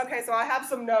 Okay, so I have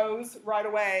some no's right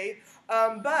away,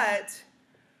 but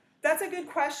that's a good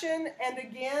question, and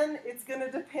again, it's going to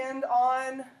depend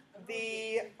on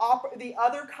the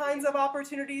other kinds of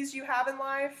opportunities you have in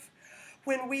life.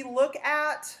 When we look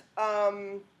at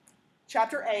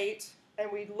Chapter 8,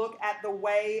 and we look at the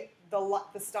way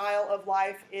the style of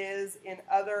life is in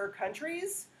other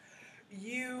countries,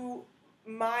 you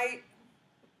might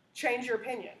change your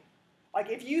opinion. Like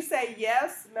if you say,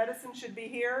 yes, medicine should be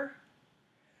here,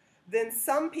 then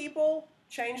some people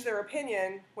change their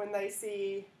opinion when they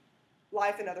see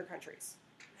life in other countries.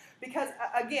 Because,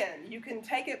 again, you can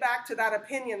take it back to that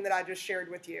opinion that I just shared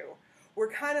with you. We're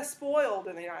kind of spoiled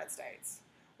in the United States.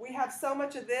 We have so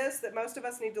much of this that most of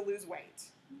us need to lose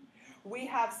weight. We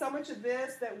have so much of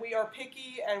this that we are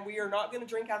picky and we are not going to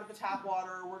drink out of the tap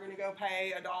water. We're going to go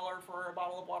pay $1 for a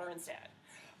bottle of water instead.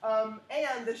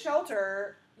 And the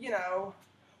shelter,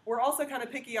 we're also kind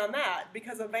of picky on that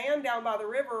because a van down by the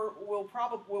river will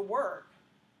work.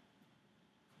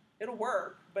 It'll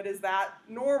work, but is that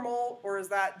normal or is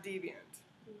that deviant,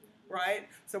 right?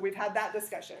 So we've had that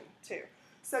discussion too.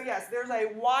 So yes, there's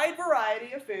a wide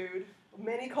variety of food.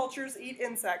 Many cultures eat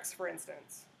insects, for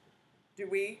instance. Do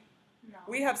we? No.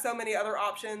 We have so many other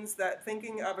options that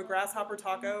thinking of a grasshopper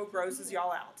taco grosses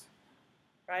y'all out,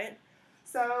 right?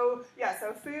 So yeah,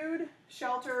 so food,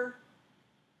 shelter,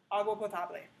 agua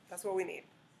potable. That's what we need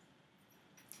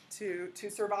to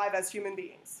survive as human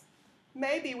beings.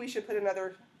 Maybe we should put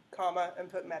another comma and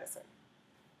put medicine.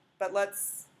 But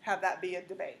let's have that be a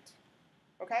debate.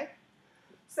 Okay?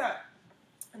 So,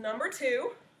 number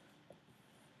two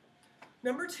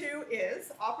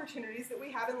is opportunities that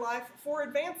we have in life for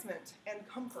advancement and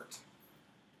comfort.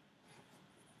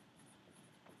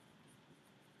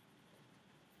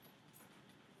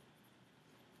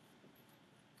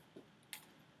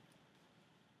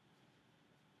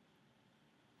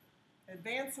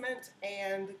 Advancement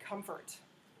and comfort.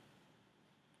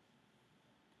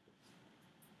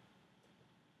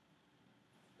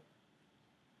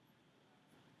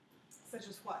 Such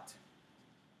as what?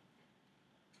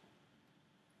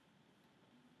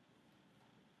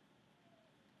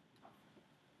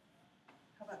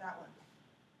 How about that one?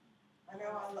 I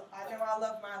know I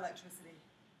love my electricity.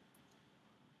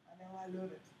 I know I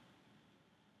love it.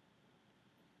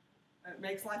 It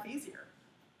makes life easier.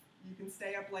 You can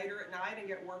stay up later at night and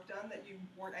get work done that you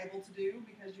weren't able to do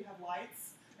because you have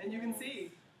lights and you can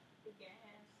see. The gas.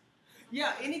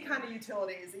 Yeah, any kind of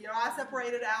utilities. I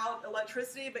separated out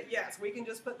electricity, but yes, we can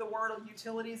just put the word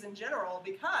utilities in general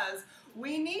because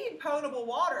we need potable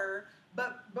water,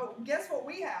 but guess what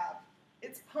we have?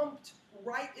 It's pumped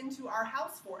right into our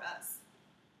house for us.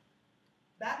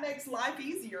 That makes life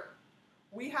easier.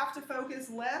 We have to focus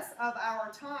less of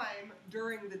our time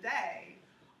during the day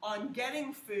on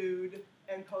getting food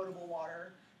and potable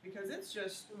water because it's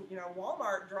just,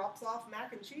 Walmart drops off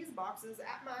mac and cheese boxes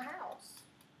at my house.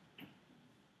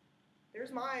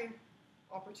 There's my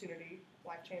opportunity,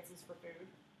 life chances for food.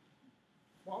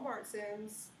 Walmart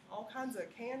sends all kinds of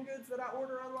canned goods that I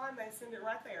order online. They send it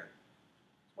right there.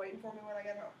 It's waiting for me when I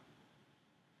get home.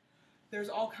 There's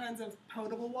all kinds of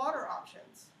potable water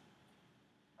options.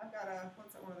 I've got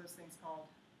what's that one of those things called?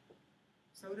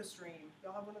 Soda Stream.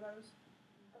 Y'all have one of those?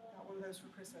 Got one of those for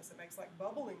Christmas. It makes like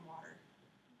bubbling water.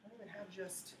 I don't even have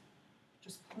just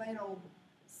plain old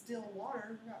still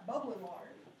water. We got bubbling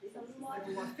water. Like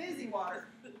we want fizzy water.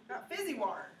 Not fizzy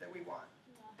water that we want.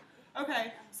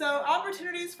 Okay, so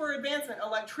opportunities for advancement.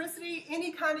 Electricity,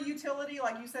 any kind of utility,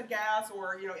 like you said, gas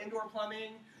or indoor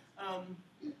plumbing,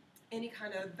 any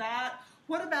kind of that.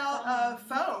 What about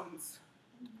phones?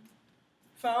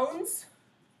 Phones?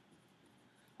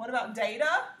 What about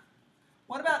data?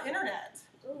 What about internet?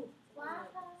 Ooh,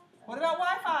 Wi-Fi. What about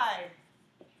Wi-Fi?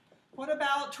 What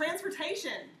about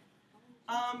transportation?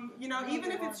 You know,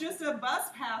 even if it's just a bus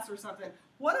pass or something.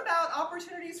 What about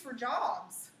opportunities for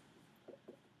jobs?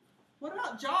 What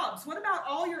about jobs? What about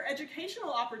all your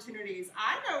educational opportunities?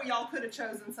 I know y'all could have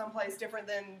chosen someplace different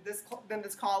than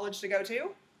this college to go to.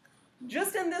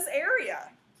 Just in this area.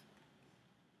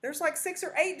 There's like 6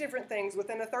 or 8 different things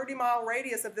within a 30-mile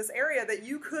radius of this area that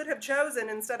you could have chosen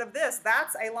instead of this.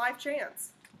 That's a life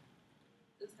chance.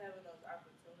 Just having those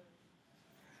opportunities.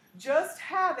 Just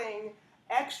having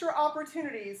extra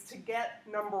opportunities to get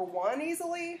number 1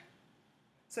 easily,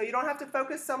 so you don't have to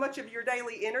focus so much of your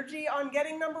daily energy on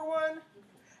getting number 1,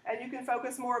 and you can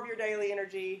focus more of your daily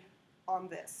energy on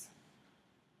this.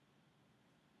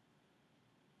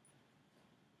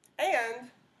 And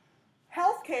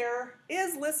healthcare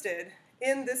is listed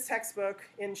in this textbook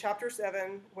in chapter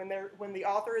 7 when the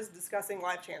author is discussing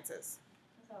life chances.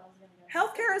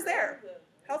 Healthcare is there.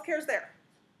 Healthcare is there.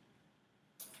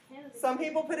 Some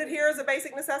people put it here as a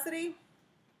basic necessity.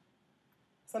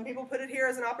 Some people put it here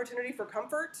as an opportunity for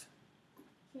comfort.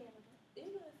 Even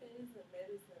if it isn't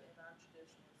medicine in our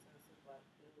traditional sense of like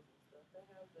pills and stuff, they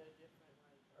have their different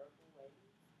like herbal ways.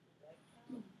 Does that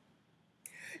count?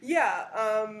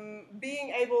 Yeah, being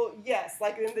able, yes,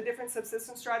 like in the different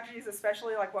subsistence strategies,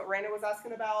 especially like what Raina was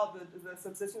asking about, the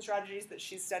subsistence strategies that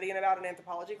she's studying about in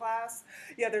anthropology class.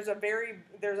 Yeah, there's a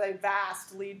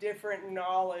vastly different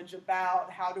knowledge about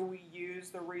how do we use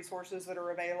the resources that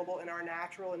are available in our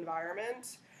natural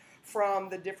environment from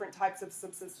the different types of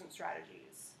subsistence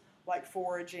strategies, like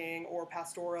foraging or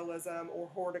pastoralism or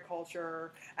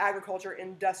horticulture, agriculture,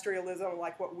 industrialism,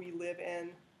 like what we live in.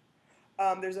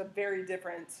 There's a very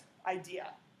different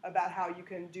idea about how you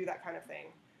can do that kind of thing.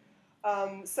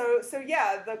 So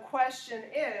yeah, the question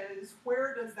is,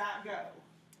 where does that go?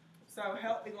 So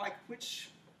like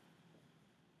which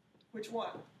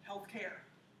one? Healthcare.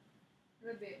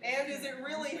 And is it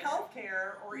really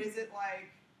healthcare, or is it like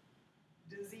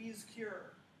disease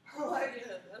cure? Like,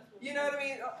 you know what I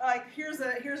mean? Like here's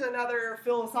another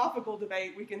philosophical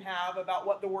debate we can have about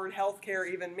what the word healthcare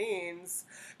even means.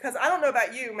 Because I don't know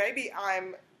about you, maybe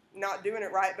I'm not doing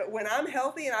it right, but when I'm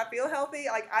healthy and I feel healthy,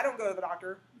 like I don't go to the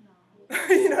doctor.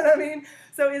 No. You know what I mean?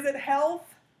 So is it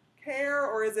health care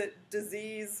or is it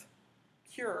disease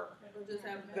cure? Or just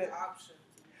having the option.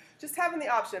 Just having the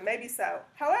option, maybe so.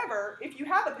 However, if you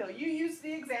have a pill, you use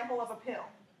the example of a pill.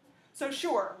 So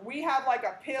sure, we have like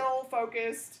a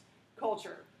pill-focused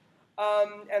culture.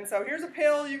 And so here's a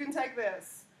pill, you can take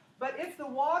this. But if the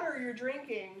water you're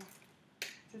drinking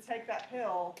to take that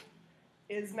pill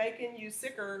is making you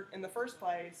sicker in the first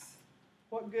place,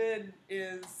 what good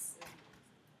is...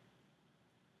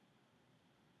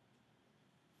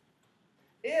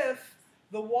 If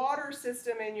the water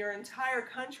system in your entire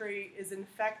country is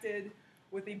infected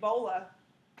with Ebola,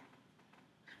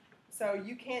 so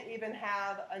you can't even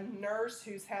have a nurse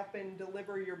who's helping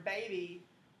deliver your baby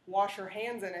wash her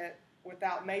hands in it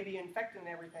without maybe infecting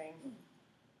everything.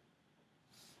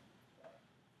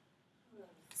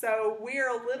 So we're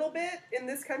a little bit in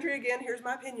this country, again, here's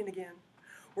my opinion again.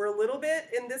 We're a little bit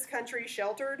in this country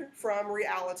sheltered from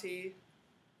reality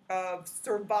of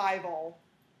survival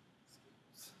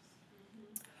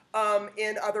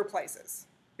in other places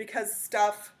because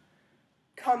stuff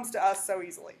comes to us so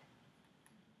easily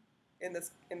in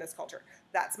this culture.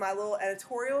 That's my little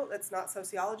editorial. That's not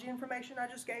sociology information I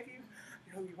just gave you.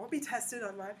 You won't be tested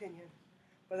on my opinion,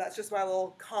 but that's just my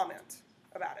little comment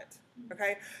about it.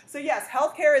 Okay? So yes,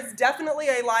 healthcare is definitely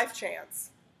a life chance.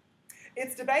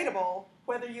 It's debatable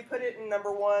whether you put it in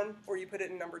number 1 or you put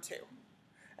it in number 2.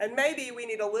 And maybe we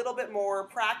need a little bit more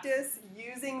practice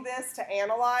using this to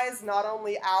analyze not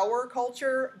only our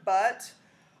culture, but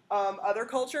other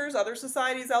cultures, other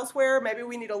societies elsewhere. Maybe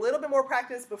we need a little bit more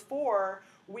practice before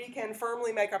we can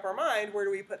firmly make up our mind, where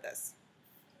do we put this?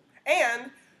 And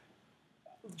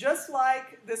just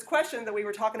like this question that we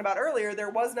were talking about earlier, there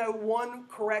was no one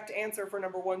correct answer for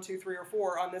number 1, 2, 3, or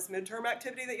 4 on this midterm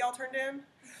activity that y'all turned in.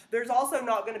 There's also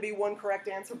not going to be one correct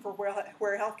answer for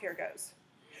where healthcare goes.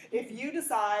 If you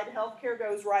decide healthcare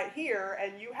goes right here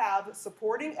and you have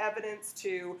supporting evidence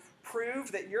to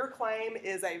prove that your claim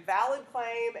is a valid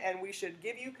claim and we should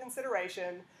give you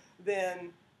consideration,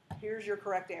 then here's your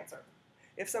correct answer.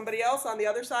 If somebody else on the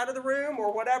other side of the room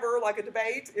or whatever, like a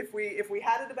debate, if we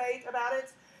had a debate about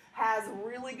it, has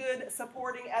really good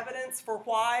supporting evidence for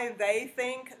why they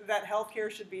think that healthcare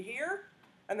should be here,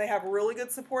 and they have really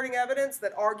good supporting evidence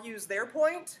that argues their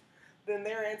point, then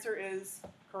their answer is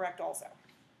correct also.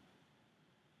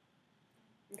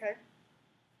 Okay?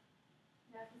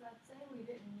 Yeah, because I'd say we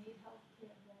didn't need health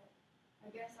care, but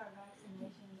I guess our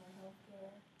vaccinations are health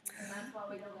care, and that's why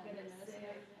we don't get it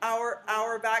sick.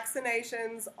 Our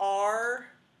vaccinations are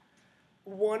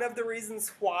one of the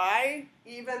reasons why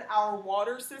even our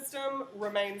water system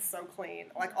remains so clean.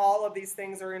 Like all of these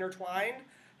things are intertwined.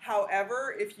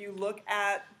 However, if you look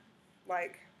at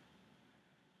like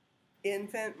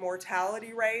infant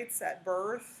mortality rates at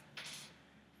birth,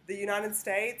 the United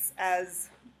States, as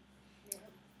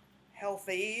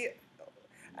healthy,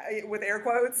 with air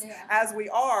quotes, as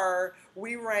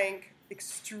we rank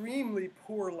extremely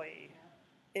poorly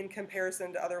in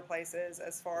comparison to other places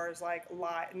as far as like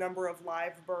number of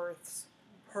live births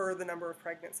per the number of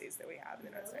pregnancies that we have in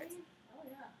the United States. Oh,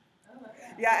 yeah.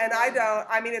 Yeah, and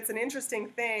I mean, it's an interesting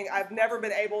thing. I've never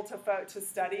been able to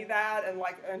study that and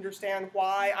like understand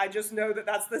why. I just know that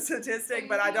that's the statistic,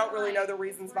 but I don't really know the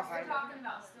reasons behind it. We're talking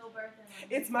about stillbirth and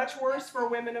It's much worse for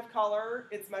women of color.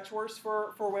 It's much worse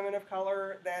for women of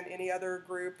color than any other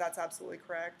group. That's absolutely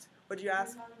correct. What'd you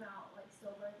ask? Are we talking about like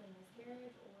stillbirth and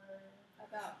miscarriage or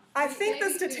about? I think the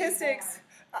statistics.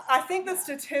 I think the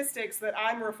statistics that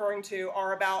I'm referring to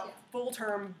are about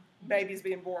full-term babies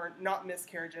being born, not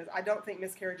miscarriages. I don't think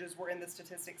miscarriages were in the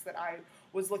statistics that I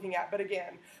was looking at. But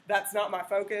again, that's not my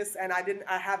focus, and I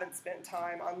haven't spent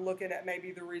time on looking at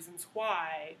maybe the reasons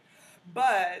why.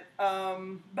 But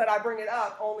I bring it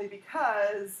up only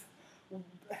because,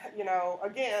 you know,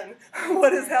 again,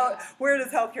 where does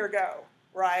healthcare go,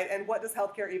 right? And what does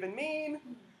healthcare even mean?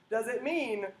 Does it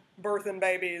mean birthing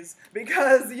babies?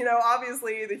 Because, you know,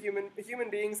 obviously the human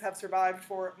beings have survived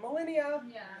for millennia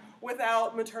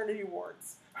without maternity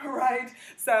wards, right?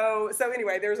 So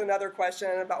anyway, there's another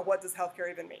question about what does healthcare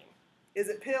even mean? Is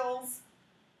it pills?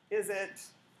 Is it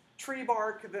tree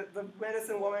bark that the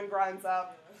medicine woman grinds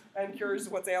up and cures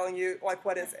what's ailing you? Like,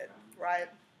 what is it, right?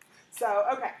 So,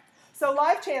 okay. So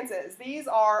life chances. These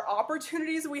are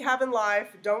opportunities we have in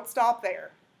life. Don't stop there.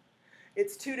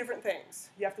 It's two different things.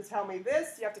 You have to tell me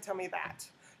this, you have to tell me that.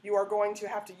 You are going to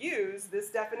have to use this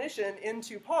definition in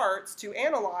two parts to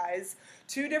analyze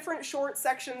two different short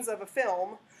sections of a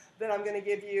film that I'm going to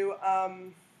give you, I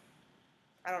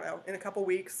don't know, in a couple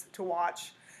weeks to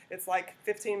watch. It's like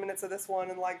 15 minutes of this one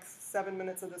and like 7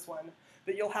 minutes of this one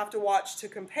that you'll have to watch to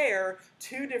compare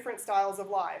two different styles of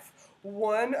life.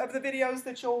 One of the videos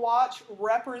that you'll watch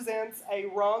represents a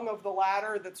rung of the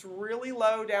ladder that's really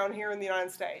low down here in the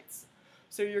United States.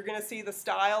 So you're going to see the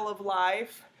style of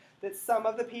life that some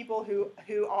of the people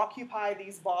who occupy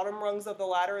these bottom rungs of the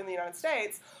ladder in the United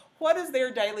States, what is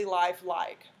their daily life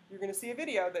like? You're going to see a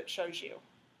video that shows you.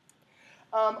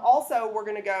 Also, we're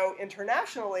going to go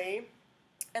internationally,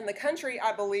 and the country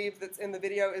I believe that's in the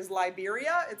video is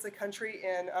Liberia. It's a country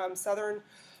in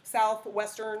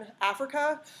southwestern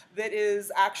Africa that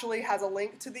actually has a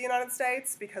link to the United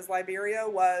States because Liberia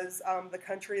was the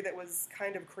country that was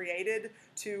kind of created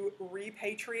to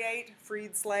repatriate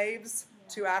freed slaves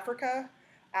to Africa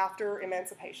after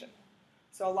emancipation.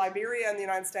 So Liberia and the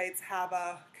United States have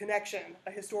a connection,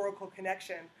 a historical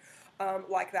connection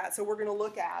like that. So we're going to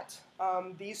look at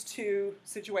these two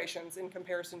situations in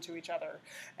comparison to each other.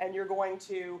 And you're going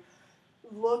to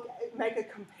make a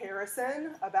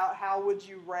comparison about how would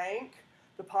you rank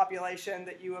the population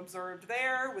that you observed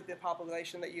there with the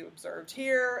population that you observed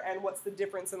here, and what's the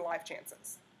difference in life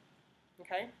chances.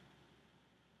 Okay?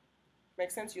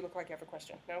 Make sense? You look like you have a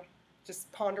question. No?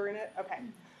 Just pondering it? Okay.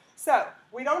 So,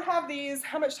 we don't have these.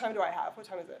 How much time do I have? What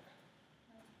time is it?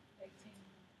 18.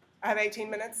 I have 18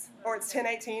 minutes? Or it's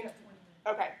 10:18?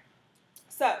 Okay.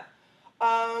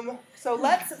 So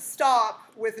let's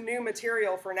stop with new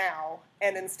material for now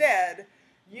and instead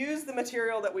use the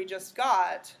material that we just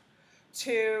got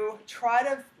to try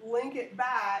to link it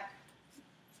back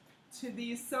to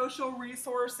these social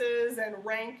resources and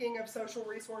ranking of social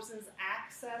resources,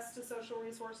 access to social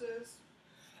resources.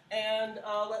 And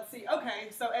let's see, okay,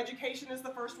 so education is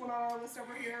the first one on our list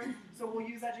over here. So we'll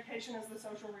use education as the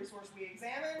social resource we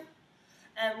examine.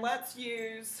 And let's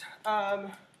use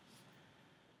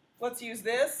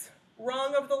this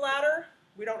rung of the ladder.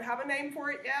 We don't have a name for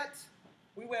it yet.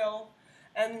 We will.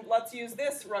 And let's use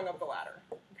this rung of the ladder,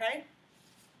 okay?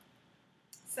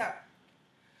 So,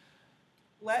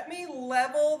 let me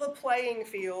level the playing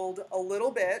field a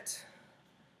little bit.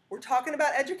 We're talking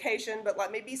about education, but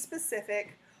let me be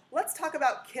specific. Let's talk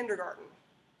about kindergarten,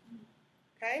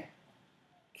 okay?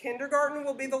 Kindergarten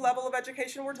will be the level of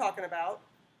education we're talking about.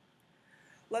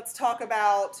 Let's talk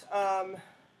about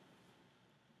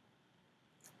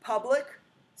public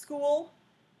school.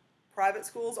 Private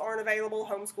schools aren't available,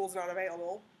 homeschool's not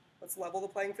available. Let's level the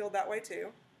playing field that way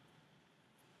too.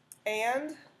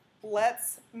 And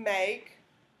let's make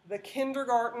the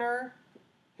kindergartner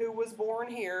who was born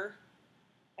here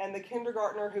and the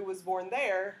kindergartner who was born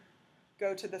there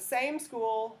go to the same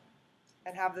school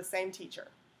and have the same teacher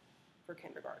for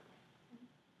kindergarten.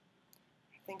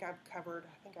 think I've covered.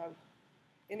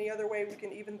 Any other way we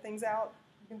can even things out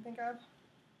you can think of?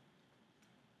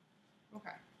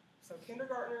 Okay, so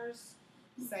kindergartners,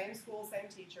 same school, same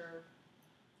teacher.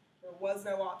 There was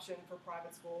no option for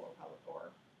private school or public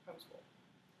or homeschool.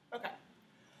 Okay,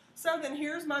 so then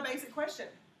here's my basic question.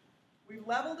 We've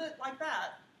leveled it like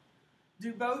that.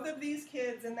 Do both of these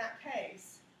kids in that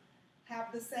case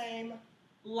have the same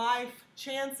life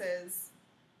chances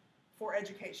for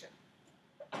education?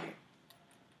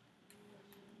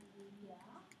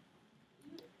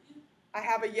 I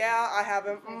have a yeah, I have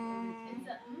a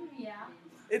Yeah.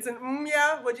 It's an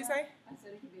yeah. What'd you say? I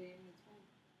said it could be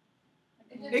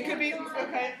in between. It could be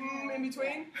okay, in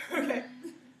between. Okay,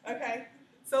 okay.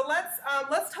 So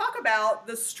let's talk about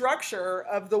the structure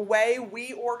of the way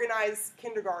we organize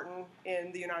kindergarten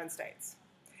in the United States.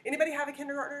 Anybody have a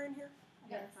kindergartner in here? I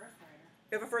got a first grader.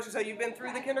 You have a first, so you've been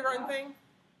through the kindergarten thing?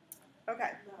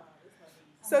 Okay. No,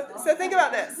 it's not easy. So think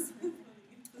about this.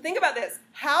 Think about this.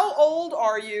 How old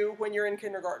are you when you're in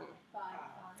kindergarten?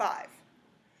 5.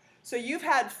 So you've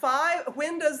had 5.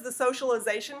 When does the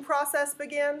socialization process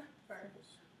begin?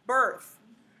 Birth.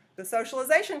 The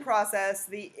socialization process,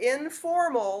 the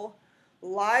informal,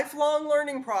 lifelong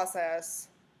learning process,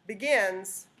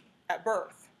 begins at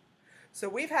birth. So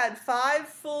we've had 5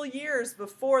 full years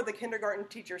before the kindergarten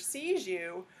teacher sees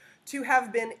you to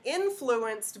have been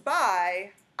influenced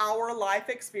by our life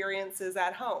experiences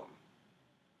at home.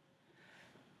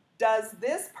 Does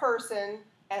this person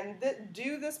and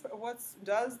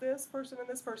does this person and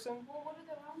this person Well, what do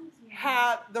the rungs mean?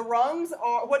 have the rungs?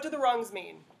 Are what do the rungs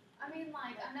mean? I mean,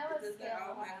 like, I know it's Does that scale.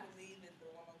 automatically mean that the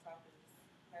one on top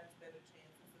has better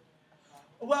chances than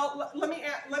the one on bottom?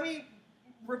 Well, let me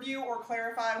review or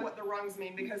clarify what the rungs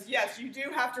mean, because yes, you do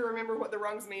have to remember what the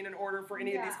rungs mean in order for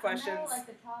any of these questions. I know, like,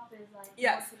 the top is, like,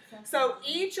 Yes. more So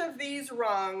successful. each of these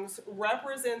rungs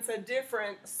represents a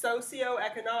different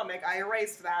socioeconomic, I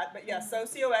erased that, but yes,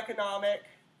 socioeconomic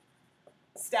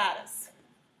status.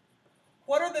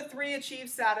 What are the 3 achieved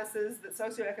statuses that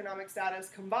socioeconomic status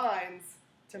combines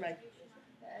to make?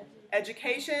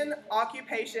 Education,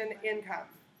 occupation, income.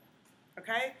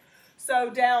 Okay?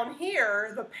 So down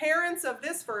here, the parents of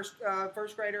this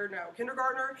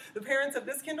kindergartner, the parents of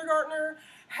this kindergartner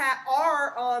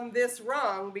are on this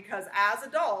rung because as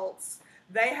adults,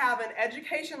 they have an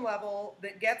education level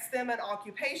that gets them an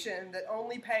occupation that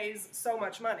only pays so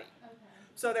much money. Okay.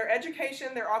 So their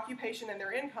education, their occupation, and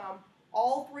their income,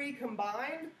 all 3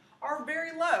 combined, are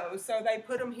very low, so they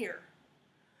put them here.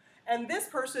 And this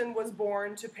person was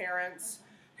born to parents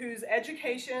whose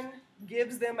education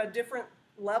gives them a different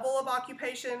level of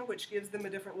occupation, which gives them a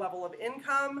different level of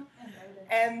income,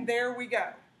 and there we go.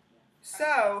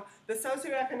 So the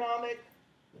socioeconomic,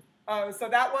 so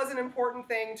that was an important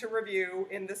thing to review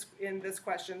in this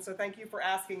question, so thank you for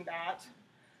asking that.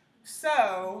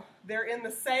 So they're in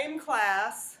the same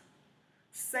class,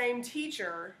 same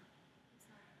teacher,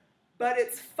 but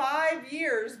it's 5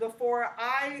 years before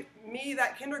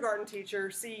that kindergarten teacher,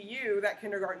 see you, that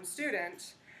kindergarten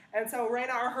student. And so,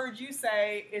 Raina, I heard you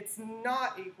say it's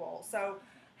not equal. So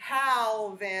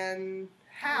how? I guess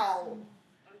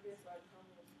like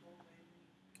coming to school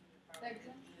maybe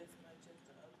you probably eat as much as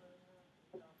the other one.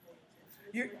 You don't pay attention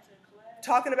as much in class.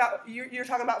 you're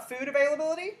talking about food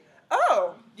availability?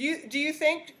 Oh, do you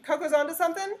think Coco's onto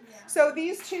something? Yeah. So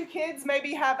these 2 kids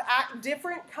maybe have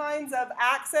different kinds of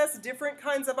access, different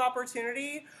kinds of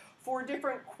opportunity for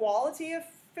different quality of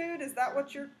food. Is that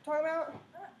what you're talking about?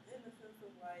 Not in the sense of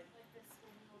like the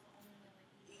school meals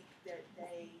only eat that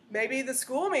day. Maybe the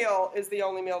school meal is the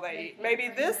only meal they eat. Maybe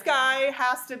this guy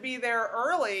has to be there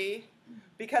early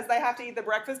because they have to eat the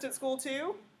breakfast at school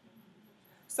too.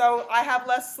 So I have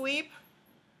less sleep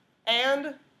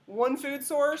and 1 food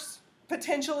source,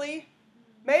 potentially.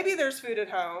 Maybe there's food at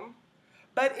home,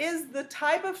 but is the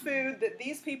type of food that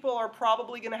these people are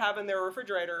probably going to have in their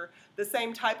refrigerator the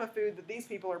same type of food that these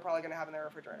people are probably going to have in their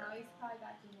refrigerator? No, he's probably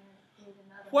got generic food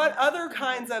and other What ones. other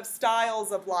kinds of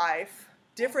styles of life,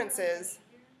 differences?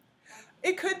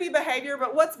 It could be behavior,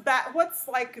 but what's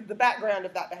like the background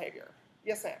of that behavior?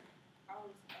 Yes, ma'am. I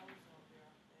was wondering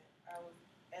that. I was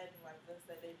adding like let's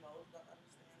say they both don't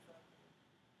understand something,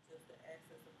 just the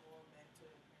access of going back to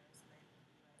their parents' name.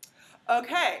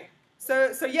 Okay.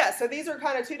 So these are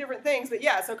kind of 2 different things, but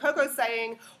yeah, so Coco's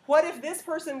saying, what if this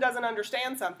person doesn't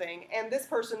understand something and this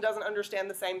person doesn't understand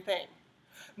the same thing?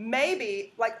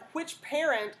 Maybe, like, which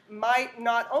parent might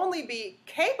not only be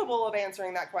capable of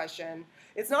answering that question,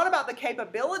 it's not about the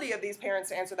capability of these parents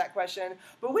to answer that question,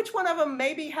 but which one of them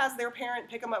maybe has their parent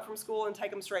pick them up from school and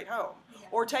take them straight home,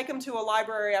 or take them to a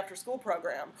library after school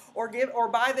program, or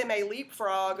buy them a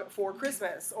leapfrog for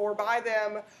Christmas, or buy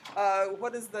them,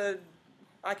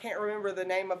 I can't remember the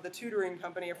name of the tutoring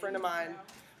company, a friend of mine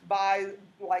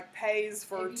pays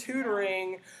for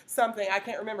tutoring something, I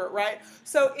can't remember it, right?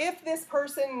 So if this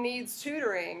person needs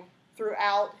tutoring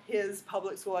throughout his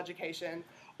public school education,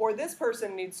 or this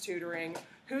person needs tutoring,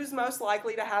 who's most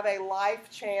likely to have a life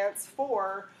chance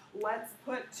for, let's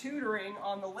put tutoring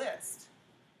on the list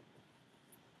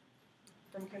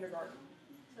from kindergarten?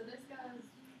 So this goes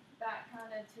back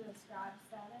kind of to a scribe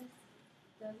status,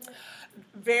 does it?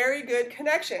 Very good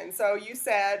connection. So you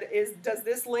said, does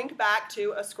this link back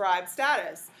to a scribe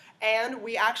status? And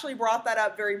we actually brought that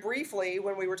up very briefly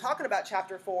when we were talking about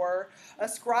Chapter 4. A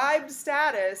scribe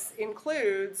status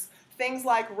includes things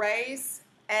like race,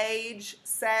 age,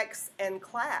 sex, and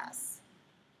class.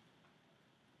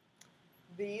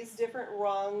 These different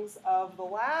rungs of the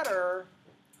ladder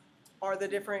are the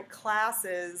different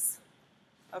classes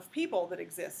of people that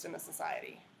exist in a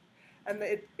society. And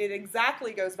it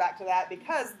exactly goes back to that,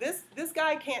 because this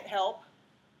guy can't help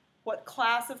what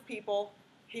class of people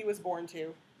he was born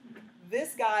to.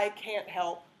 This guy can't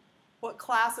help what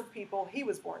class of people he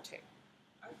was born to.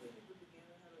 I think at the beginning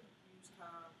I had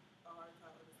a hard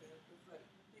time understanding. It's like,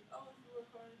 oh, you work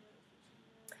hard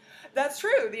enough. That's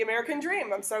true, the American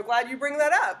dream. I'm so glad you bring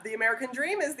that up. The American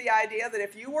dream is the idea that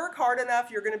if you work hard enough,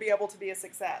 you're going to be able to be a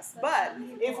success. But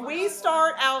if we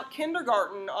start out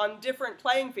kindergarten on different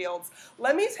playing fields,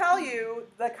 let me tell you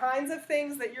the kinds of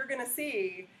things that you're going to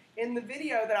see in the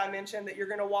video that I mentioned that you're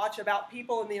going to watch about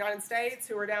people in the United States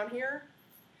who are down here.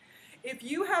 If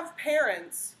you have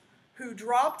parents who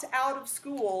dropped out of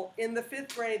school in the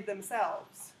 5th grade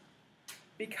themselves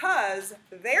because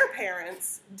their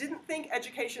parents didn't think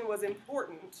education was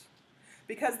important,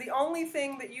 because the only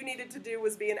thing that you needed to do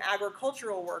was be an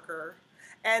agricultural worker,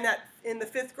 and in the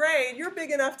 5th grade, you're big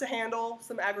enough to handle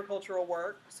some agricultural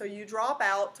work, so you drop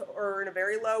out to earn a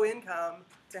very low income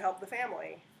to help the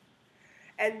family.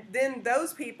 And then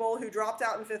those people who dropped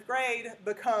out in 5th grade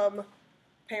become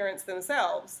parents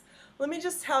themselves. Let me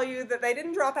just tell you that they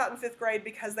didn't drop out in 5th grade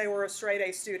because they were a straight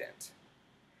A student.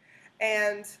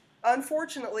 And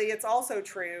unfortunately, it's also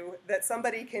true that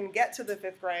somebody can get to the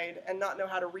 5th grade and not know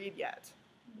how to read yet.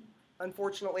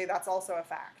 Unfortunately, that's also a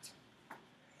fact.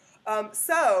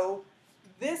 So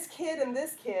this kid and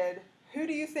this kid, who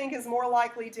do you think is more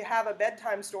likely to have a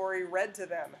bedtime story read to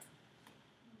them?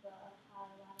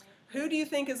 Who do you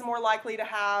think is more likely to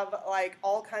have like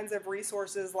all kinds of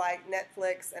resources like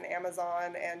Netflix and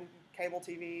Amazon and cable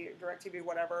TV, DirecTV,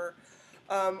 whatever,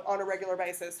 on a regular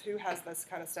basis? Who has this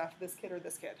kind of stuff, this kid or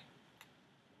this kid?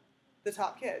 The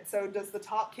top kid. So does the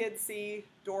top kid see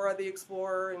Dora the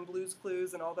Explorer and Blue's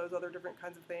Clues and all those other different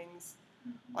kinds of things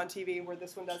on TV where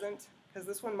this one doesn't? Because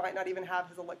this one might not even have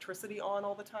his electricity on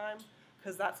all the time,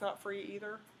 because that's not free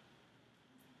either.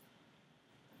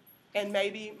 And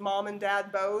maybe mom and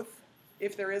dad both,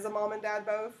 if there is a mom and dad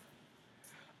both,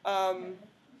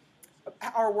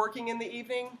 are working in the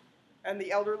evening, and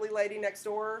the elderly lady next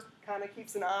door kind of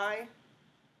keeps an eye.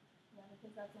 Yeah,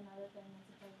 because that's another thing that's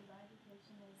affected by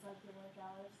education is like your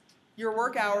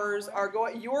work hours.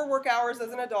 Your work hours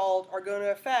as an adult are going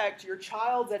to affect your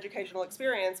child's educational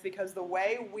experience, because the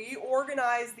way we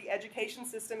organize the education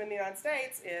system in the United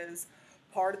States is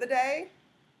part of the day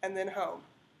and then home.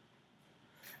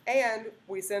 And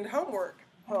we send homework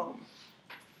home.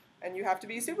 And you have to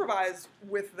be supervised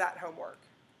with that homework,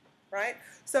 right?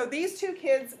 So these two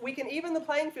kids, we can even the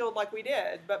playing field like we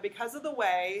did, but because of the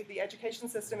way the education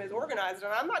system is organized,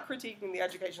 and I'm not critiquing the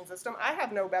education system, I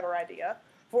have no better idea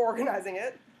for organizing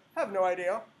it. I have no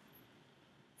idea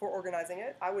for organizing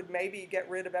it. I would maybe get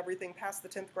rid of everything past the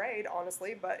 10th grade,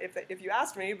 honestly, but if you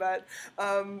asked me, but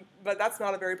that's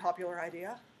not a very popular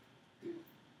idea.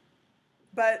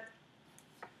 But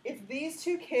if these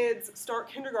two kids start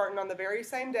kindergarten on the very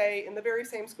same day, in the very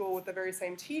same school, with the very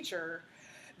same teacher,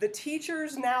 the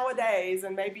teachers nowadays,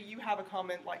 and maybe you have a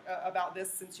comment like about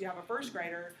this since you have a first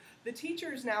grader, the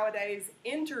teachers nowadays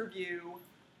interview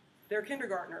their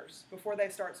kindergartners before they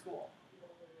start school.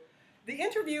 The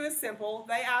interview is simple.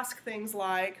 They ask things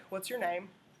like, what's your name?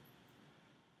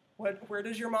 Where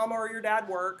does your mama or your dad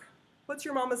work? What's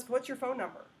your phone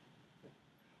number?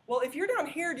 Well, if you're down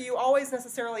here, do you always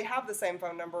necessarily have the same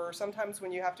phone number? Or sometimes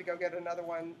when you have to go get another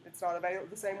one, it's not available.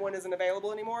 The same one isn't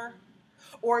available anymore?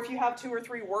 Or if you have 2 or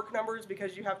 3 work numbers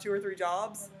because you have 2 or 3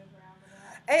 jobs?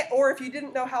 Or if you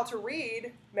didn't know how to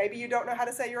read, maybe you don't know how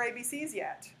to say your ABCs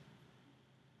yet.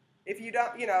 If you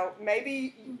don't,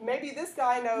 maybe this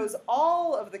guy knows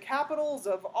all of the capitals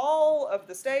of all of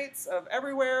the states of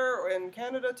everywhere, or in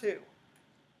Canada too,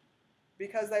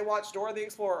 because they watched Dora the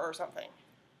Explorer or something,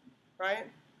 right?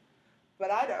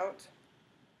 But I don't.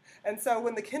 And so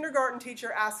when the kindergarten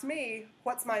teacher asked me,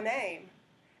 what's my name?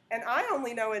 And I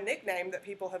only know a nickname that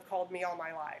people have called me all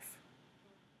my life.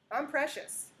 I'm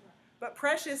Precious. But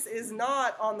Precious is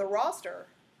not on the roster.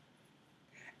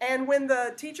 And when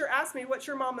the teacher asked me, what's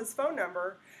your mama's phone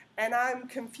number? And I'm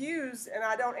confused and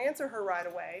I don't answer her right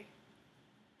away.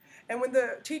 And when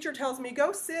the teacher tells me,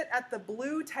 go sit at the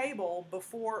blue table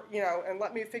before, and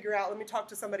let me talk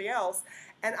to somebody else,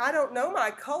 and I don't know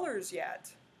my colors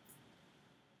yet,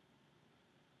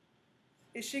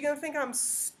 is she going to think I'm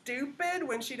stupid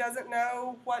when she doesn't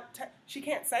know she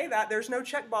can't say that. There's no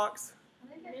checkbox. I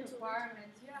think there's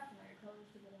requirements. You have to know your colors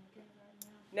to get into kindergarten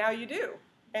Now you do.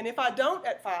 And if I don't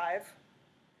at 5,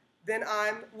 then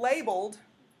I'm labeled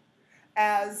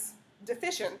as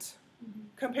deficient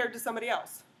compared to somebody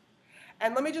else.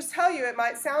 And let me just tell you, it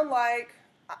might sound like,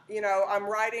 I'm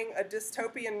writing a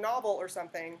dystopian novel or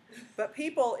something, but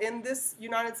people in this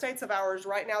United States of ours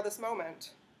right now, this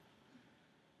moment,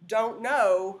 don't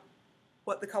know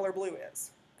what the color blue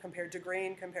is compared to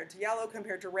green, compared to yellow,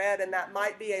 compared to red, and that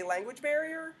might be a language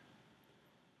barrier,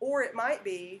 or it might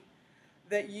be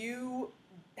that you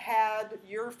had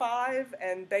year 5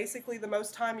 and basically the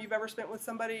most time you've ever spent with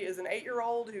somebody is an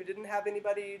 8-year-old who didn't have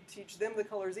anybody teach them the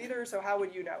colors either, so how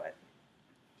would you know it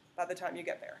by the time you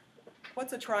get there?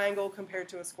 What's a triangle compared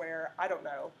to a square? I don't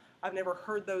know. I've never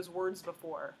heard those words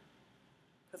before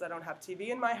because I don't have TV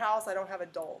in my house. I don't have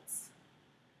adults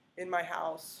in my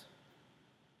house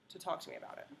to talk to me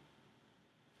about it.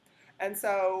 And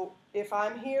so if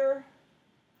I'm here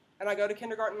and I go to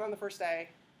kindergarten on the first day,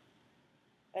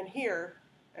 and here,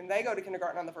 and they go to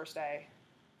kindergarten on the first day,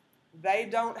 they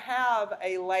don't have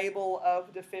a label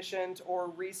of deficient or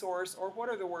resource, or what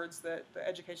are the words that the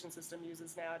education system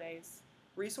uses nowadays?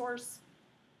 Resource?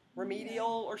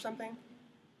 Remedial or something?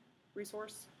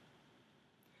 Resource?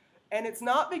 And it's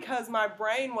not because my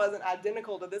brain wasn't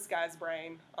identical to this guy's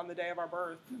brain on the day of our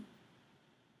birth.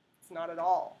 It's not at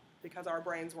all because our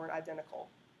brains weren't identical.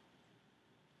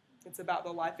 It's about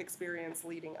the life experience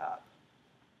leading up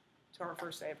to our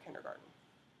first day of kindergarten.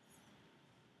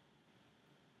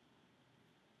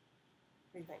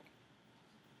 What do you think?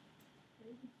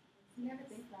 You never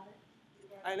think about it.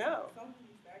 I know. Some of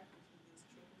these factors just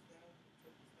trickles down.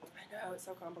 I know, it's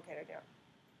so complicated, yeah.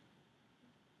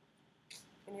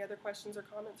 Any other questions or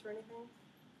comments or anything?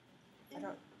 In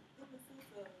the sense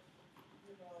of,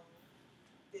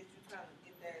 that you kind of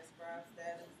get that scribe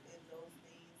status and those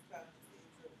things kind of just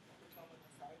ends up becoming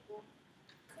a cycle,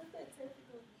 could that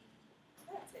technically be,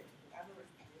 not technically, I know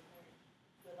it's different,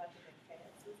 but like in a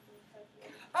caste system type of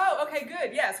way? Oh, okay,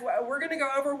 good. Yes, we're going to go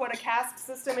over what a caste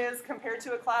system is compared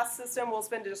to a class system. We'll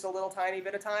spend just a little tiny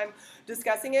bit of time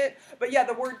discussing it. But yeah,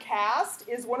 the word caste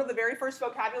is one of the very first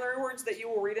vocabulary words that you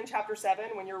will read in Chapter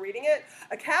 7 when you're reading it.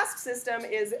 A caste system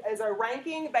is a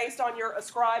ranking based on your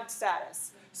ascribed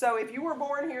status. So if you were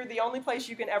born here, the only place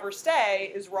you can ever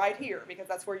stay is right here because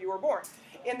that's where you were born.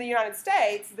 In the United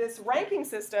States, this ranking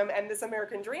system and this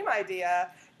American dream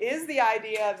idea is the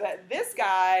idea that this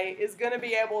guy is going to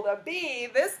be able to be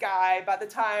this guy by the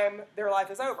time their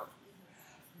life is over.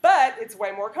 But it's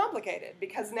way more complicated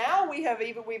because now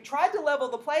we've tried to level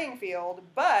the playing field,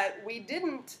 but we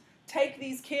didn't take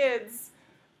these kids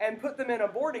and put them in a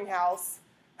boarding house,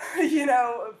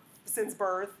 since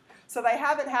birth. So they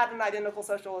haven't had an identical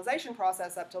socialization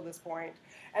process up till this point.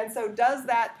 And so does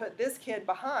that put this kid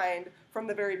behind from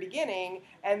the very beginning?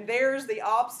 And there's the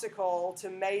obstacle to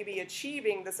maybe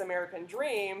achieving this American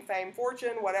dream, fame,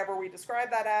 fortune, whatever we describe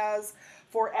that as.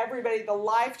 For everybody, the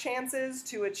life chances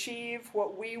to achieve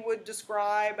what we would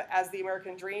describe as the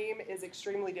American dream is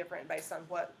extremely different based on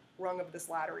what rung of this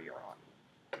ladder you're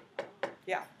on.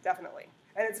 Yeah, definitely.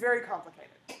 And it's very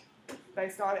complicated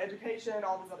based on education and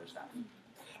all this other stuff.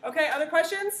 Okay, other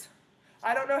questions?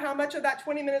 I don't know how much of that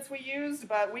 20 minutes we used,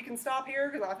 but we can stop here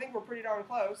because I think we're pretty darn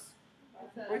close.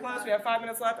 Are we close? We have 5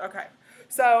 minutes left? Okay.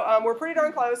 So we're pretty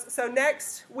darn close. So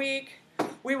next week,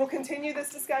 we will continue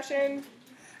this discussion.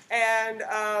 And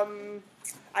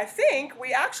I think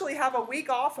we actually have a week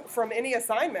off from any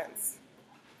assignments.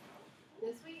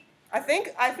 This week? I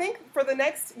think for the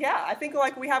next, I think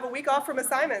we have a week off from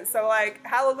assignments. So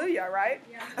hallelujah, right?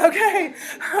 Yeah.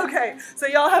 Okay. So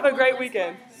y'all have a great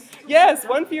weekend. Yes,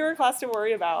 one fewer class to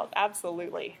worry about.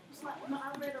 Absolutely. I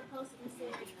read a post